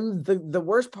 And the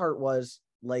worst part was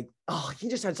like, oh, he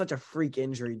just had such a freak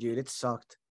injury, dude. It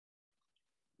sucked.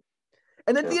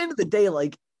 And at the end of the day,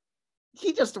 like,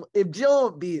 if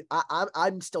Joel Embiid,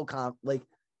 I'm still like,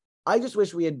 I just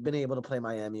wish we had been able to play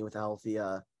Miami with a healthy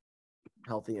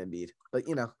Embiid. But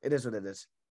it is what it is.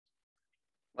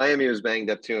 Miami was banged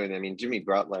up too, and I mean Jimmy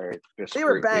Butler. They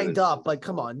were banged up, but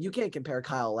come on, you can't compare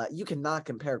you cannot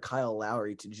compare Kyle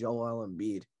Lowry to Joel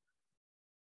Embiid.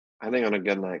 I think on a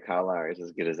good night, Kyle Lowry is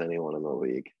as good as anyone in the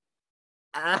league.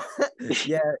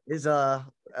 Yeah, is a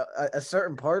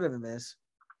certain part of him is.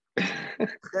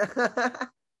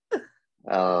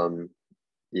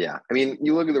 Yeah. I mean,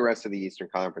 you look at the rest of the Eastern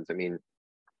Conference. I mean,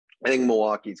 I think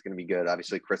Milwaukee's going to be good.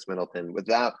 Obviously, Chris Middleton.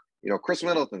 Without, Chris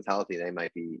Middleton's healthy, they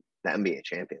might be the NBA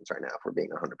champions right now, if we're being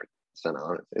 100%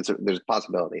 honest. There's a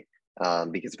possibility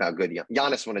because of how good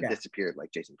Giannis would have disappeared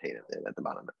like Jason Tatum did at the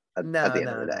bottom at the end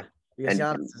of the day. Because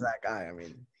Giannis is that guy. I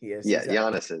mean, he is. Yeah,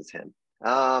 Giannis is him.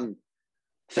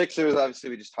 Sixers, obviously,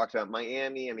 we just talked about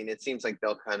Miami. I mean, it seems like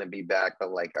they'll kind of be back,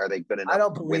 but like, are they good enough? I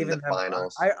don't believe in the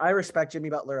finals. I respect Jimmy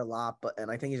Butler a lot, and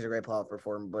I think he's a great playoff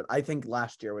performer. But I think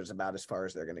last year was about as far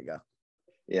as they're going to go.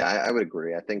 Yeah, I would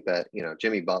agree. I think that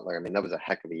Jimmy Butler. I mean, that was a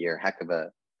heck of a year, heck of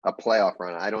a playoff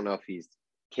run. I don't know if he's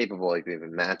capable of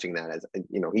even matching that. As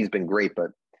he's been great,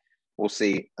 but we'll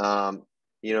see.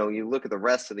 You look at the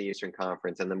rest of the Eastern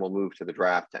Conference, and then we'll move to the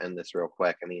draft to end this real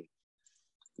quick. I mean,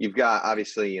 you've got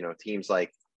obviously teams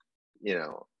like. Let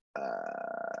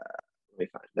me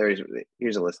find.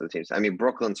 Here's a list of the teams. I mean,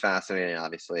 Brooklyn's fascinating,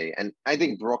 obviously, and I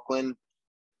think Brooklyn.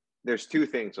 There's two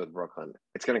things with Brooklyn.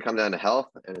 It's going to come down to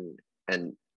health and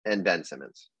Ben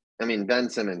Simmons. I mean, Ben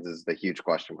Simmons is the huge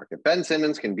question mark. If Ben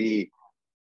Simmons can be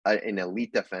an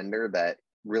elite defender that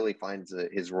really finds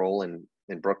his role in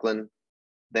Brooklyn,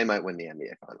 they might win the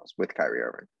NBA Finals with Kyrie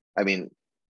Irving. I mean,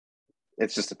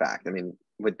 it's just a fact. I mean,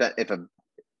 with that,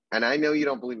 and I know you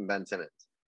don't believe in Ben Simmons.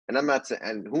 And I'm not saying,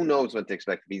 and who knows what to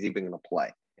expect if he's even going to play.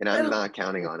 And I'm not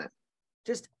counting on it.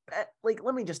 Just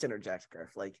let me just interject,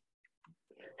 Griff.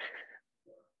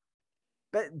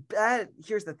 But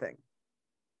here's the thing.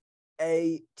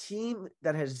 A team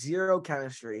that has zero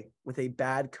chemistry with a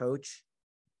bad coach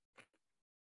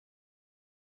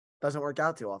doesn't work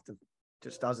out too often.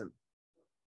 Just doesn't.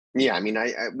 Yeah, I mean,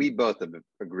 we both have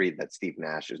agreed that Steve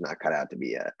Nash is not cut out to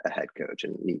be a head coach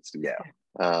and needs to go.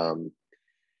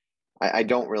 I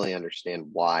don't really understand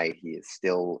why he is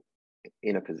still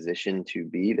in a position to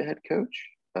be the head coach.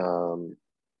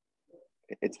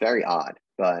 It's very odd,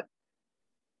 but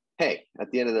hey,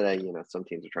 at the end of the day, some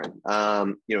teams are trying.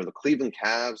 The Cleveland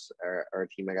Cavs are a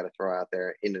team I got to throw out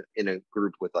there in a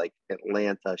group with like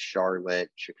Atlanta,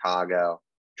 Charlotte, Chicago,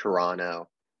 Toronto.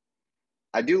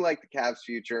 I do like the Cavs'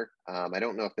 future. I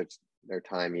don't know if it's their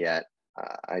time yet.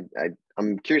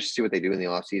 I'm curious to see what they do in the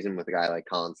offseason with a guy like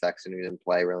Colin Sexton, who didn't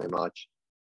play really much.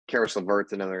 Karis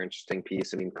LeVert's another interesting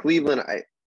piece. I mean, Cleveland,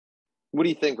 what do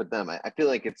you think with them? I feel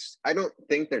like I don't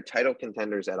think they're title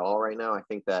contenders at all right now. I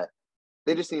think that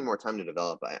they just need more time to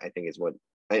develop, I think is what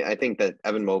I think that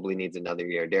Evan Mobley needs another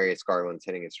year. Darius Garland's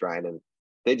hitting his stride, and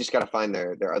they just got to find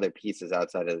their other pieces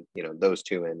outside of, those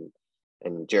two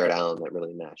and Jared Allen that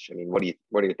really mesh. I mean, what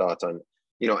are your thoughts on,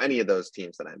 any of those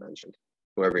teams that I mentioned?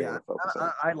 Whoever you want to focus on.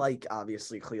 I like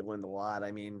obviously Cleveland a lot.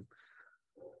 I mean,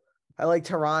 I like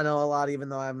Toronto a lot, even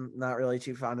though I'm not really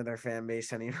too fond of their fan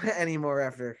base anymore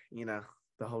after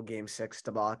the whole Game 6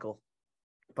 debacle.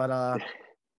 But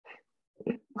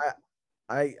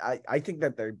I think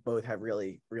that they both have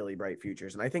really, really bright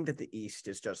futures, and I think that the East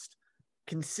is just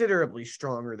considerably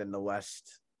stronger than the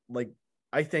West. Like,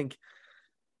 I think.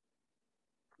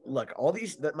 Look,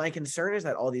 my concern is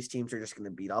that all these teams are just going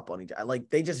to beat up on each other. Like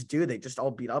they just do. They just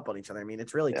all beat up on each other. I mean,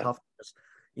 it's really tough to just,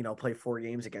 play 4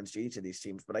 games against each of these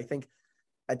teams. But I think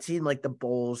a team like the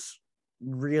Bulls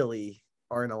really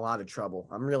are in a lot of trouble.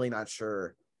 I'm really not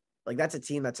sure. Like that's a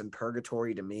team that's in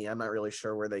purgatory to me. I'm not really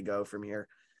sure where they go from here.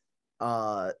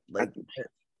 They're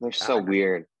so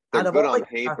weird. They're good on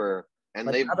paper and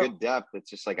they have good depth.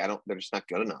 It's just like, they're just not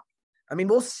good enough. I mean,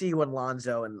 we'll see when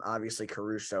Lonzo and obviously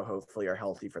Caruso hopefully are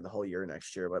healthy for the whole year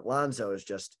next year. But Lonzo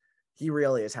he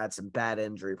really has had some bad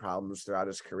injury problems throughout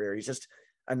his career. He's just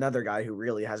another guy who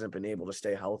really hasn't been able to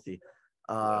stay healthy.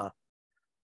 But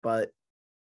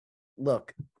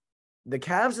look, the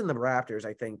Cavs and the Raptors,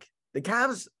 I think the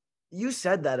Cavs, you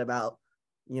said that about,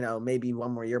 maybe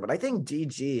one more year, but I think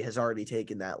DG has already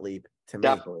taken that leap to me.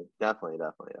 Definitely.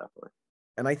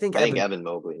 And I think Evan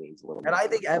Mobley needs a little bit. And I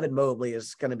think Evan Mobley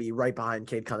is going to be right behind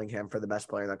Cade Cunningham for the best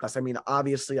player in that class. I mean,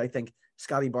 obviously, I think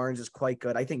Scotty Barnes is quite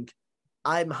good. I think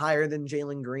I'm higher than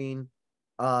Jalen Green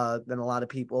than a lot of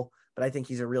people, but I think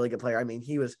he's a really good player. I mean,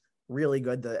 he was really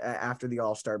good after the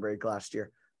All-Star break last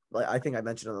year. Like I think I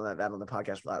mentioned that on the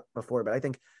podcast before, but I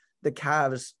think the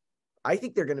Cavs, I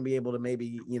think they're going to be able to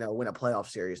maybe, win a playoff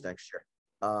series next year.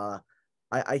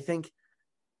 I think,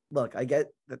 look, I get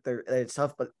that it's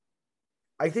tough, but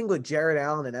I think with Jared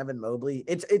Allen and Evan Mobley,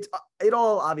 it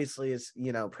all obviously is,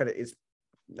 predicates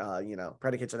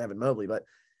on Evan Mobley, but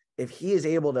if he is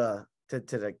able to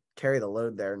carry the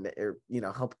load there and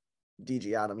help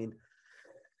DG out, I mean,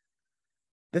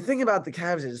 the thing about the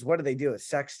Cavs is what do they do with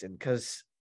Sexton? Because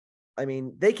I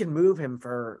mean, they can move him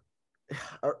for.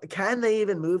 Or can they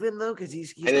even move him though? Because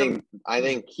he's. I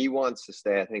think he wants to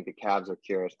stay. I think the Cavs are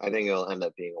curious. I think it'll end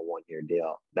up being a 1-year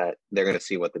deal. That they're going to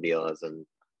see what the deal is, and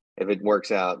if it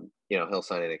works out, he'll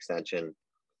sign an extension,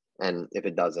 and if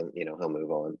it doesn't, he'll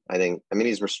move on. I mean,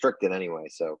 he's restricted anyway,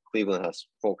 so Cleveland has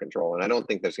full control, and I don't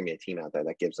think there's going to be a team out there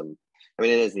that gives him. I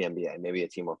mean, it is the NBA. Maybe a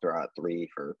team will throw out 3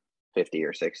 for 50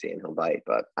 or 60, and he'll bite.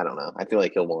 But I don't know. I feel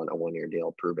like he'll want a 1-year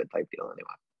deal, prove it type deal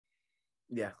anyway.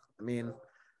 Yeah, I mean,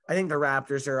 I think the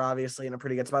Raptors are obviously in a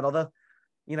pretty good spot. Although,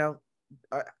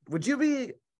 would you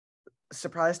be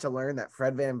surprised to learn that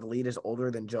Fred VanVleet is older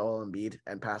than Joel Embiid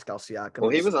and Pascal Siakam?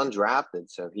 Well, he was undrafted,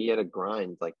 so he had a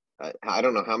grind. Like I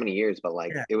don't know how many years, but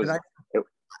it was.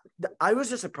 I was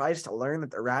just surprised to learn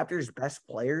that the Raptors' best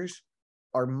players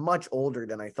are much older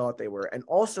than I thought they were, and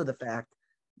also the fact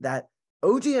that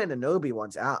OG Anunoby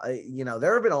wants out.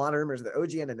 There have been a lot of rumors that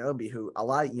OG Anunoby, who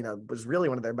was really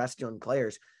one of their best young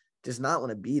players, does not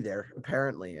want to be there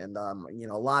apparently. And, a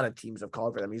lot of teams have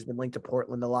called for them. He's been linked to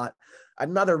Portland a lot.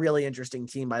 Another really interesting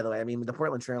team, by the way. I mean, the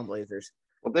Portland Trailblazers.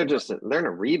 Well, they're in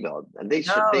a rebuild and they need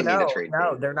a trade.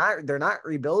 No, they're not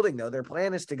rebuilding though. Their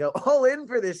plan is to go all in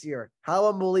for this year. How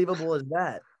unbelievable is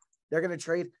that? They're going to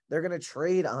trade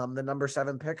the number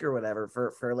 7 pick or whatever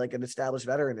for like an established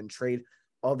veteran and trade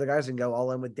all the guys and go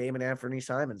all in with Damon Anthony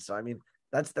Simon. So, I mean,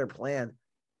 that's their plan.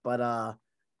 But,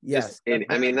 yes.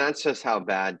 That's just how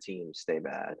bad teams stay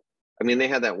bad. I mean, they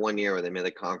had that 1 year where they made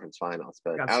the conference finals,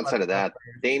 but outside of that,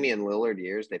 Damian Lillard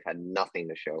years, they've had nothing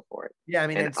to show for it. Yeah, I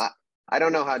mean, I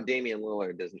don't know how Damian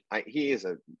Lillard doesn't. He is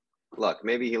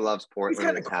maybe he loves Portland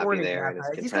and is happy there and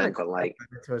is content, but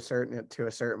to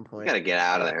a certain point, you got to get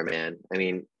out of there, man. I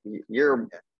mean,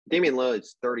 Damian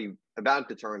Lillard's 30, about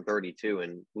to turn 32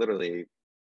 in literally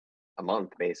a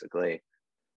month, basically.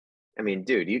 I mean,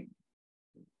 dude, do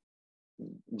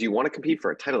you want to compete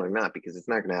for a title or not? Because it's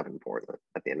not going to happen in Portland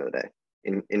at the end of the day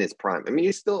in his prime. I mean,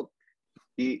 he's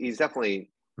definitely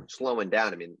slowing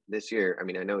down. I mean, this year,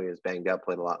 I know he was banged up,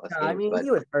 played a lot less games, but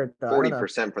he was hurt though.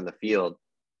 40% from the field.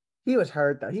 He was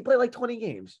hurt though. He played like 20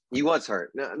 games. He was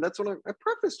hurt. No, that's what I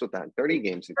prefaced with that. 30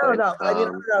 games he played. No. I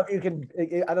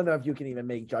don't know if you can even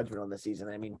make judgment on the season.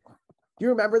 I mean, do you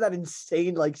remember that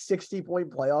insane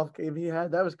 60-point playoff game he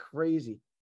had? That was crazy.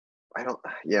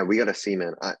 We got to see,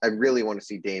 man. I really want to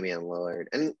see Damian Lillard.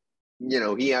 And,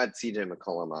 he had CJ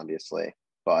McCollum, obviously,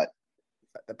 but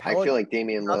I feel like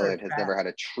Damian Lillard has never had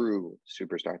a true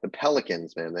superstar. The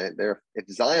Pelicans, man, if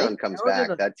Zion comes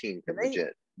back, that team can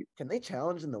legit. Can they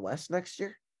challenge in the West next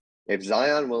year? If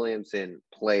Zion Williamson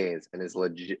plays and is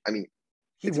legit,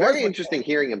 it's very interesting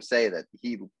hearing him say that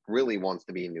he really wants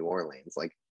to be in New Orleans.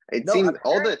 Seems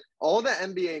all the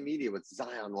NBA media with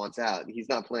Zion wants out. He's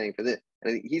not playing for this.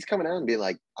 And he's coming out and being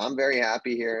like, I'm very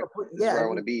happy here. This is where I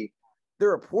want to be. The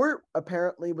report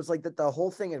apparently was that the whole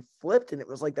thing had flipped, and it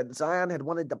was that Zion had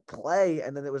wanted to play,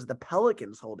 and then it was the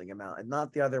Pelicans holding him out and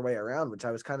not the other way around, which I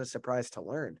was kind of surprised to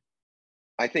learn.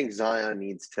 I think Zion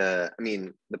needs to,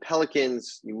 the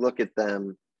Pelicans, you look at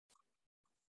them.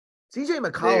 CJ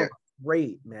McCollum,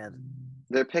 great, man.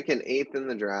 They're picking 8th in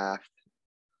the draft.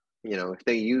 If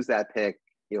they use that pick,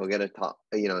 you'll get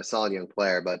a solid young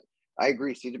player. But I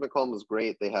agree, CJ McCollum was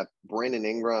great. They have Brandon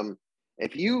Ingram.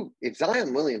 If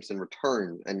Zion Williamson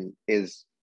returns and is,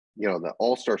 the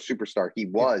all-star superstar he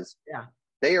was,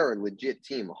 they are a legit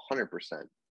team 100%.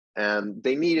 And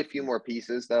they need a few more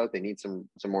pieces, though. They need some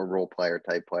more role player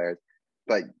type players.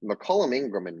 But McCollum,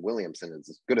 Ingram, and Williamson is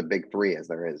as good a big 3 as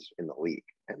there is in the league.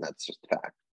 And that's just a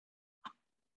fact.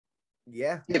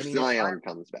 Yeah. If Zion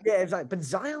comes back. Yeah, but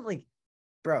Zion,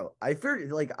 bro, I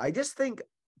just think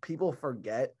people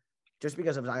forget, just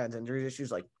because of Zion's injury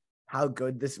issues, how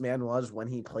good this man was when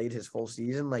he played his full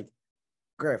season.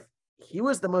 Griff, he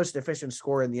was the most efficient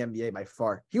scorer in the NBA by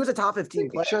far. He was a top 15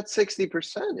 player. He shot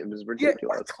 60%. It was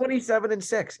ridiculous.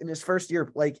 27-6 in his first year.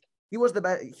 He was the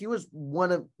best. He was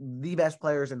one of the best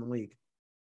players in the league.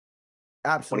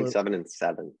 Absolutely.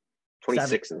 27-7.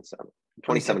 26-7.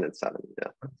 27-7. Yeah.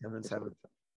 27-7.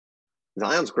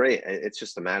 Zion's great. It's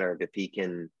just a matter of if he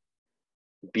can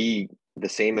be the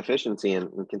same efficiency and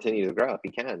continue to grow if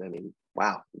he can. I mean,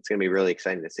 wow, it's going to be really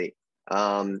exciting to see.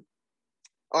 All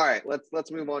right,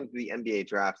 let's move on to the NBA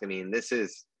draft. I mean, this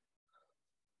is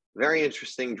very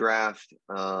interesting draft.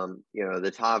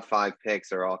 The top 5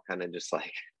 picks are all kind of just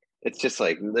like, it's just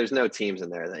like there's no teams in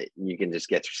there that you can just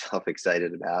get yourself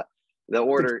excited about. The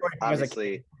order, Detroit,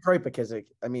 obviously. Detroit because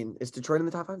I mean, is Detroit in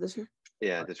the top 5 this year?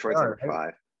 Yeah, Detroit's number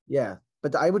 5. Yeah,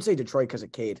 but I would say Detroit because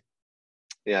of Cade.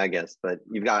 Yeah, I guess. But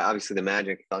you've got obviously the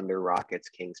Magic, Thunder, Rockets,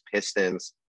 Kings,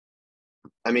 Pistons.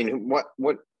 I mean, what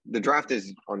the draft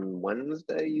is on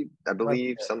Wednesday, I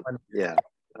believe. Yeah.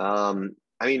 I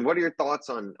mean, what are your thoughts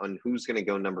on who's going to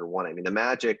go number 1? I mean, the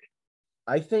Magic.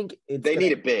 I think they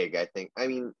need it big. I think. I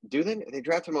mean, do they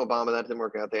drafted Obama? That didn't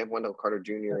work out. They have Wendell Carter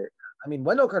Jr. I mean,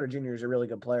 Wendell Carter Jr. is a really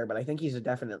good player, but I think he's a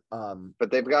definite. But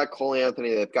they've got Cole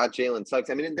Anthony. They've got Jalen Suggs.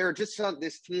 I mean, they're just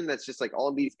this team that's just like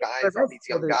all these guys, all these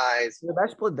young guys.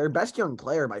 Their best young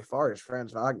player by far is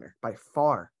Franz Wagner. By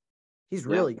far, he's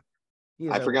really.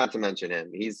 I forgot to mention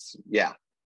him.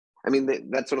 I mean,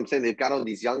 that's what I'm saying. They've got all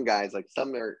these young guys. Like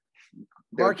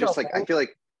they're just like, I feel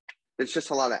like there's just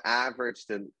a lot of average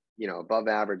to above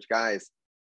average guys.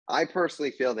 I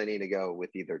personally feel they need to go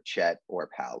with either Chet or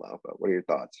Paolo. But what are your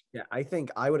thoughts? Yeah, I think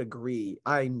I would agree.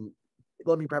 Let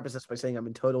me preface this by saying I'm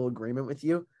in total agreement with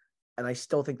you, and I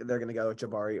still think that they're going to go with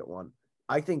Jabari at 1.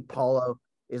 I think Paolo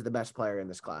is the best player in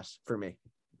this class for me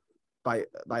by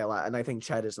a lot, and I think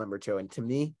Chet is number 2. And to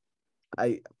me,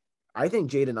 I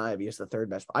think Jaden Ivey is the 3rd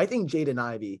best. I think Jaden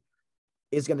Ivey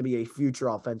is going to be a future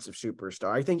offensive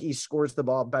superstar. I think he scores the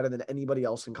ball better than anybody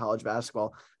else in college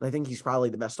basketball, and I think he's probably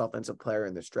the best offensive player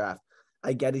in this draft.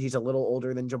 I get it. He's a little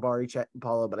older than Jabari, Chet, and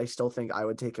Paolo, but I still think I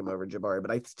would take him over Jabari.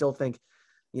 But I still think,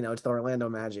 it's the Orlando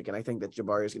Magic, and I think that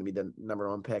Jabari is going to be the number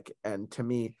 1 pick. And to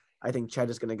me, I think Chet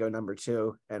is going to go number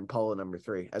 2 and Paolo number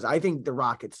 3. As I think the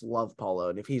Rockets love Paolo,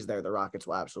 and if he's there, the Rockets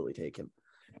will absolutely take him.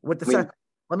 With the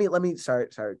let me sorry,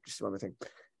 just one more thing.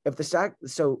 If the stack,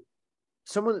 so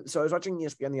I was watching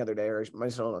ESPN the other day, or I might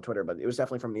have saw it on Twitter, but it was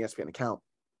definitely from the ESPN account,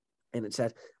 and it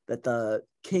said that the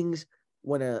Kings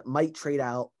might trade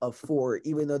out of 4,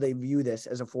 even though they view this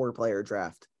as a 4-player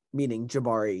draft, meaning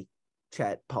Jabari,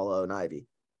 Chet, Paolo, and Ivy.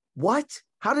 What?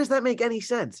 How does that make any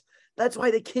sense? That's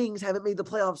why the Kings haven't made the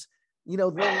playoffs,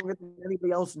 longer than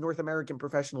anybody else in North American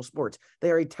professional sports. They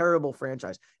are a terrible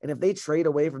franchise. And if they trade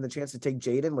away from the chance to take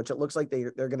Jaden, which it looks like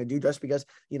they're going to do just because,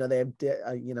 they have,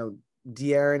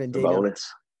 De'Aaron and David,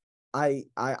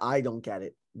 I don't get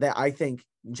it. That I think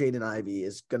Jaden Ivey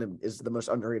is the most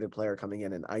underrated player coming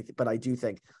in. But I do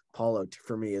think Paulo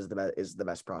for me is the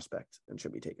best prospect and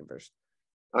should be taken first.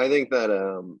 I think that,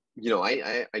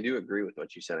 I do agree with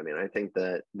what you said. I mean, I think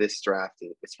that this draft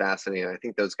is fascinating. I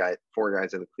think those 4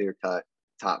 guys are the clear cut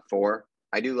top 4.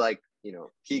 I do like,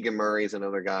 Keegan Murray is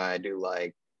another guy. I do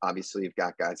like, obviously you've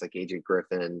got guys like AJ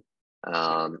Griffin.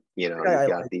 You've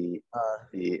got the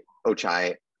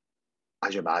Ochai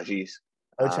Ajabajis.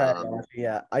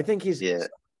 Yeah. I think he's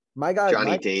my guy.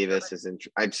 Johnny Davis is in.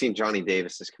 I've seen Johnny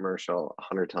Davis's commercial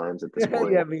 100 times at this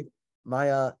point. Yeah, I mean,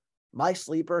 my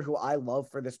sleeper, who I love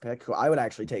for this pick, who I would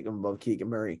actually take him above Keegan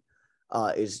Murray,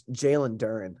 is Jalen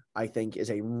Duren. I think is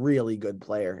a really good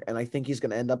player, and I think he's going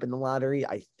to end up in the lottery.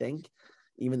 I think,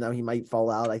 even though he might fall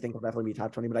out, I think he'll definitely be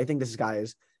top 20. But I think this guy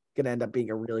is going to end up being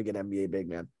a really good NBA big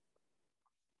man.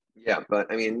 Yeah, but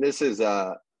I mean, this is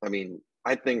I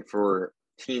think for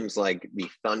teams like the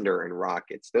Thunder and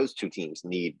Rockets, those 2 teams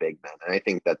need big men, and I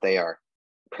think that they are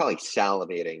probably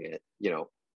salivating it.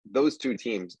 Those 2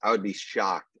 teams, I would be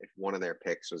shocked if one of their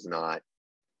picks was not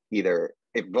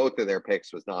if both of their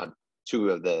picks was not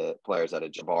 2 of the players out of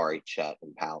Jabari, Chet,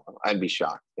 and Paolo. I'd be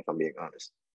shocked if I'm being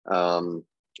honest.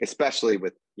 Especially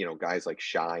with, guys like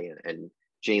Shai and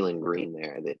Jalen Green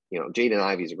there. That, Jaden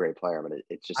Ivey's a great player, but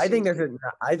it just I think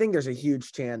there's a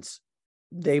huge chance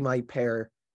they might pair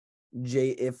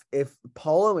if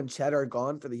Paolo and Chet are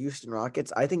gone for the Houston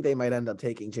Rockets, I think they might end up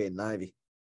taking Jaden Ivey.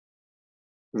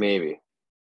 Maybe.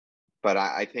 But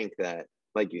I think that,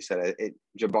 like you said,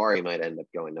 Jabari might end up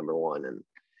going number 1, and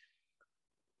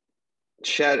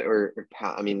Chet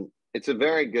it's a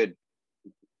very good.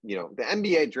 The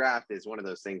NBA draft is one of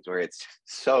those things where it's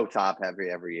so top heavy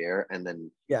every year, and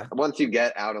then once you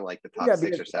get out of like the top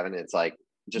 6 or 7, it's like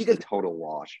just a total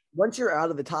wash. Once you're out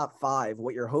of the top 5,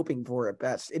 what you're hoping for at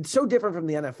best, it's so different from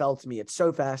the NFL to me. It's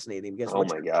so fascinating because oh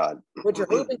my god, what you're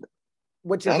hoping.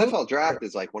 The NFL draft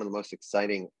is like one of the most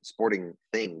exciting sporting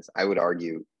things, I would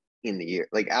argue, in the year.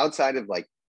 Like outside of like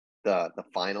the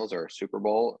finals or a Super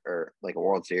Bowl or like a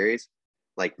World Series,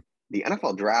 like the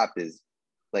NFL draft is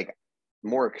like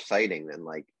more exciting than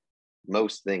like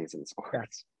most things in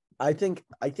sports. I think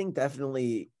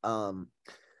definitely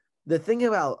the thing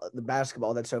about the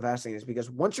basketball that's so fascinating is because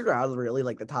once you're out of really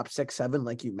like the top 6, 7,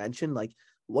 like you mentioned, like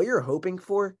what you're hoping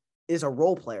for is a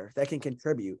role player that can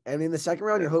contribute. And in the second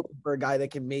round, you're hoping for a guy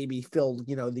that can maybe fill,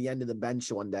 the end of the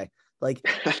bench one day. But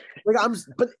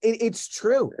it's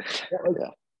true. Yeah.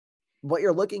 What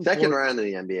you're looking second for, round in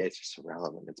the NBA is just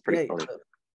irrelevant. It's pretty funny.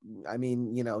 I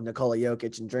mean, Nikola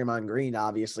Jokic and Draymond Green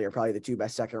obviously are probably the 2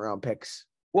 best second round picks.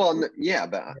 Well, yeah,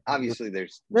 but obviously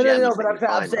there's no. But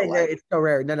I'm saying that it's so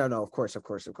rare. No. Of course.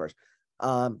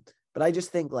 But I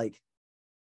just think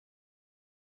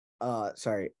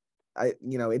sorry,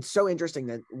 it's so interesting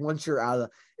that once you're out of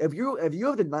if you have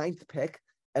the 9th pick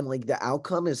and like the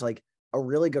outcome is like a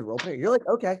really good role player, you're like,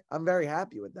 okay, I'm very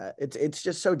happy with that. It's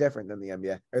just so different than the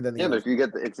NBA or than the NFL. But NFL. if you get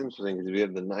it's interesting because if you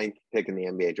have the 9th pick in the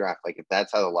NBA draft, like if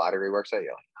that's how the lottery works out,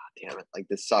 you're like, oh, damn it, like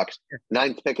this sucks.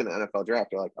 9th pick in the NFL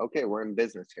draft, you're like, okay, we're in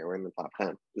business here. We're in the top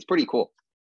 10. It's pretty cool.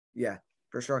 Yeah,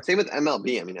 for sure. Same with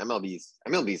MLB. I mean,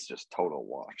 MLB's just total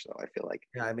wash, though. I feel like.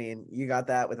 Yeah, I mean, you got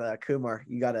that with Kumar.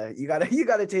 You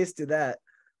gotta taste of that.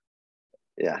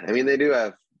 Yeah, I mean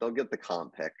they'll get the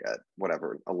comp pick at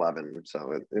whatever 11,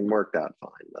 so it worked out fine.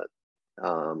 But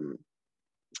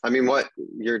I mean, what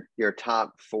your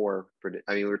top 4?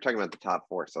 I mean, we were talking about the top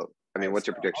 4, so I mean, what's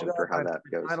your prediction for how that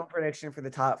goes? Final prediction for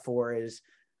the top 4 is,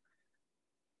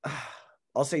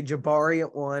 I'll say Jabari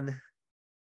at 1,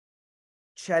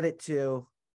 Chet at 2,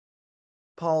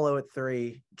 Paulo at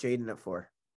 3, Jaden at 4.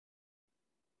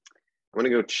 I'm gonna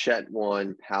go Chet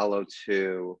 1, Paolo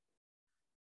 2,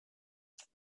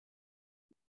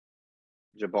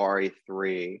 Jabari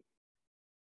 3,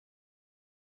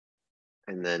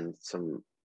 and then some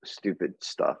stupid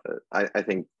stuff. I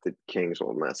think the Kings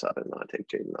will mess up and not take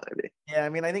Jaden Ivey. Yeah, I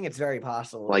mean, I think it's very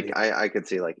possible. Like I could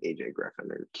see like AJ Griffin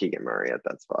or Keegan Murray at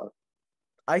that spot.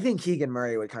 I think Keegan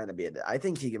Murray would kind of be. I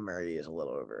think Keegan Murray is a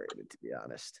little overrated, to be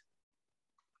honest.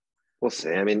 We'll see.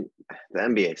 I mean, the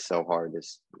NBA is so hard to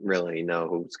really know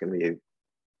who's going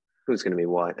to be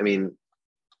what. I mean,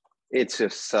 it's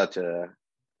just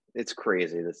it's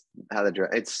crazy how the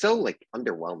draft. It's so like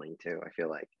underwhelming too. I feel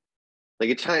like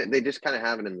they just kind of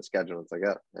have it in the schedule. It's like,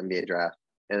 oh, NBA draft,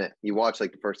 and you watch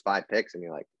like the first 5 picks, and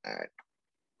you're like, all right,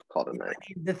 call it a night.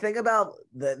 The thing about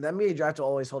the NBA draft will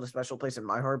always hold a special place in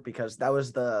my heart because that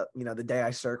was the day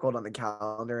I circled on the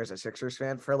calendar as a Sixers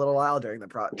fan for a little while during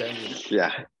the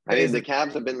yeah. I mean, the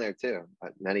Cavs have been there too,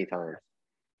 many times.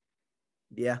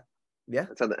 Yeah.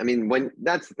 I mean,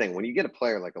 that's the thing. When you get a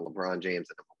player like a LeBron James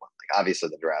at number 1, like obviously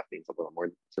the draft means a little more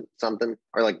something,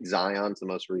 or like Zion's the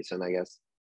most recent, I guess.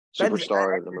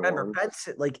 Superstar. Remember Ben,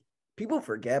 like people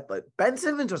forget, but Ben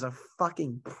Simmons was a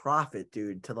fucking prophet,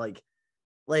 dude. To like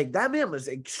that man was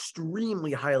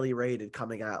extremely highly rated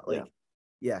coming out.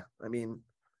 Yeah. I mean,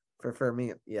 for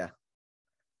me, yeah.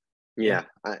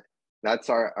 That's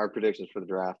our predictions for the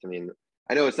draft. I mean,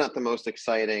 I know it's not the most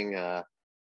exciting,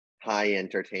 high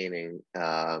entertaining,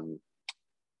 thing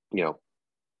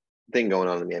going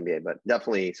on in the NBA, but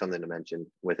definitely something to mention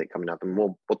with it coming up, and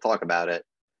we'll talk about it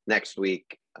next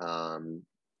week.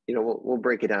 We'll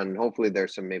break it down, and hopefully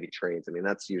there's some maybe trades. I mean,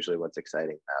 that's usually what's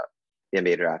exciting about the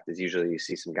NBA draft is usually you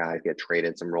see some guys get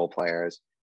traded, some role players.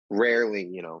 Rarely,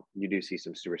 you do see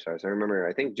some superstars.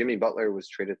 I think Jimmy Butler was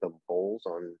traded to the Bulls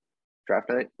on draft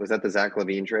night. Was that the Zach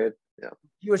LaVine trade? Yeah.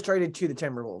 He was traded to the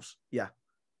Timberwolves. Yeah.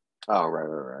 Oh,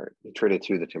 right. He traded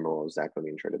to the Timberwolves. Zach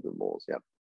LaVine traded to the Bulls. Yep.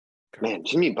 Man,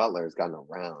 Jimmy Butler has gotten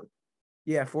around.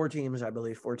 Yeah, 4 teams, I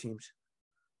believe. 4 teams.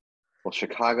 Well,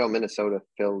 Chicago, Minnesota,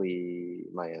 Philly,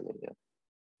 Miami. Yeah.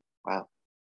 Wow.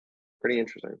 Pretty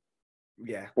interesting.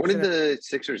 Yeah. What did the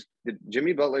Sixers? Did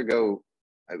Jimmy Butler go?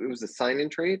 It was a sign-in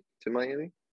trade to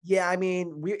Miami. Yeah, I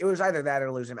mean, it was either that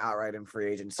or lose him outright in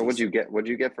free agency. So what'd you get? What'd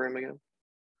you get for him again?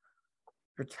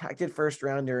 Protected first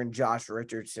rounder and Josh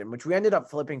Richardson, which we ended up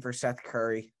flipping for Seth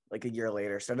Curry like a year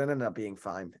later. So it ended up being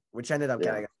fine, which ended up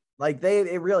getting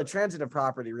it really transitive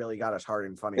property really got us hard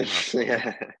and funny enough.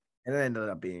 Yeah. And it ended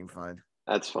up being fine.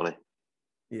 That's funny.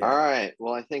 Yeah. All right.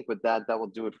 Well, I think with that will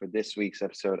do it for this week's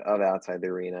episode of Outside the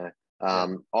Arena.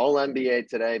 All NBA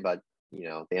today, but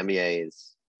the NBA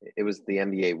it was the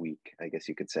NBA week, I guess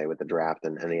you could say, with the draft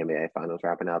and the NBA finals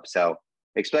wrapping up. So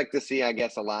expect to see, I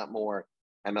guess, a lot more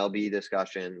MLB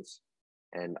discussions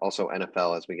and also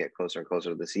NFL as we get closer and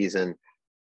closer to the season,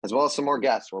 as well as some more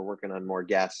guests. We're working on more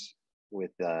guests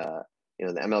with the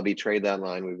MLB trade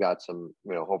deadline. We've got some,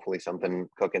 hopefully something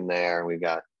cooking there. We've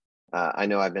got, I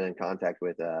know I've been in contact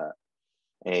with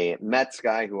a Mets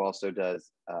guy who also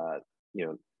does,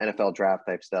 NFL draft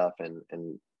type stuff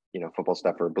and football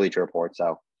stuff for Bleacher Report.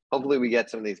 So hopefully we get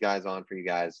some of these guys on for you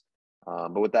guys.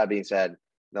 But with that being said,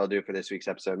 that'll do it for this week's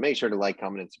episode. Make sure to like,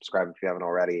 comment, and subscribe if you haven't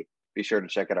already. be sure to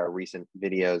check out our recent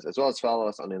videos, as well as follow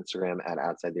us on Instagram at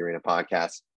Outside the Arena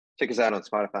Podcast. Check us out on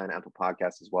Spotify and Apple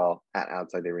Podcasts as well at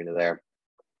Outside the Arena there.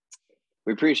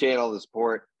 We appreciate all the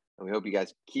support, and we hope you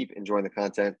guys keep enjoying the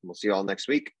content. We'll see you all next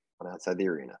week on Outside the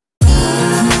Arena.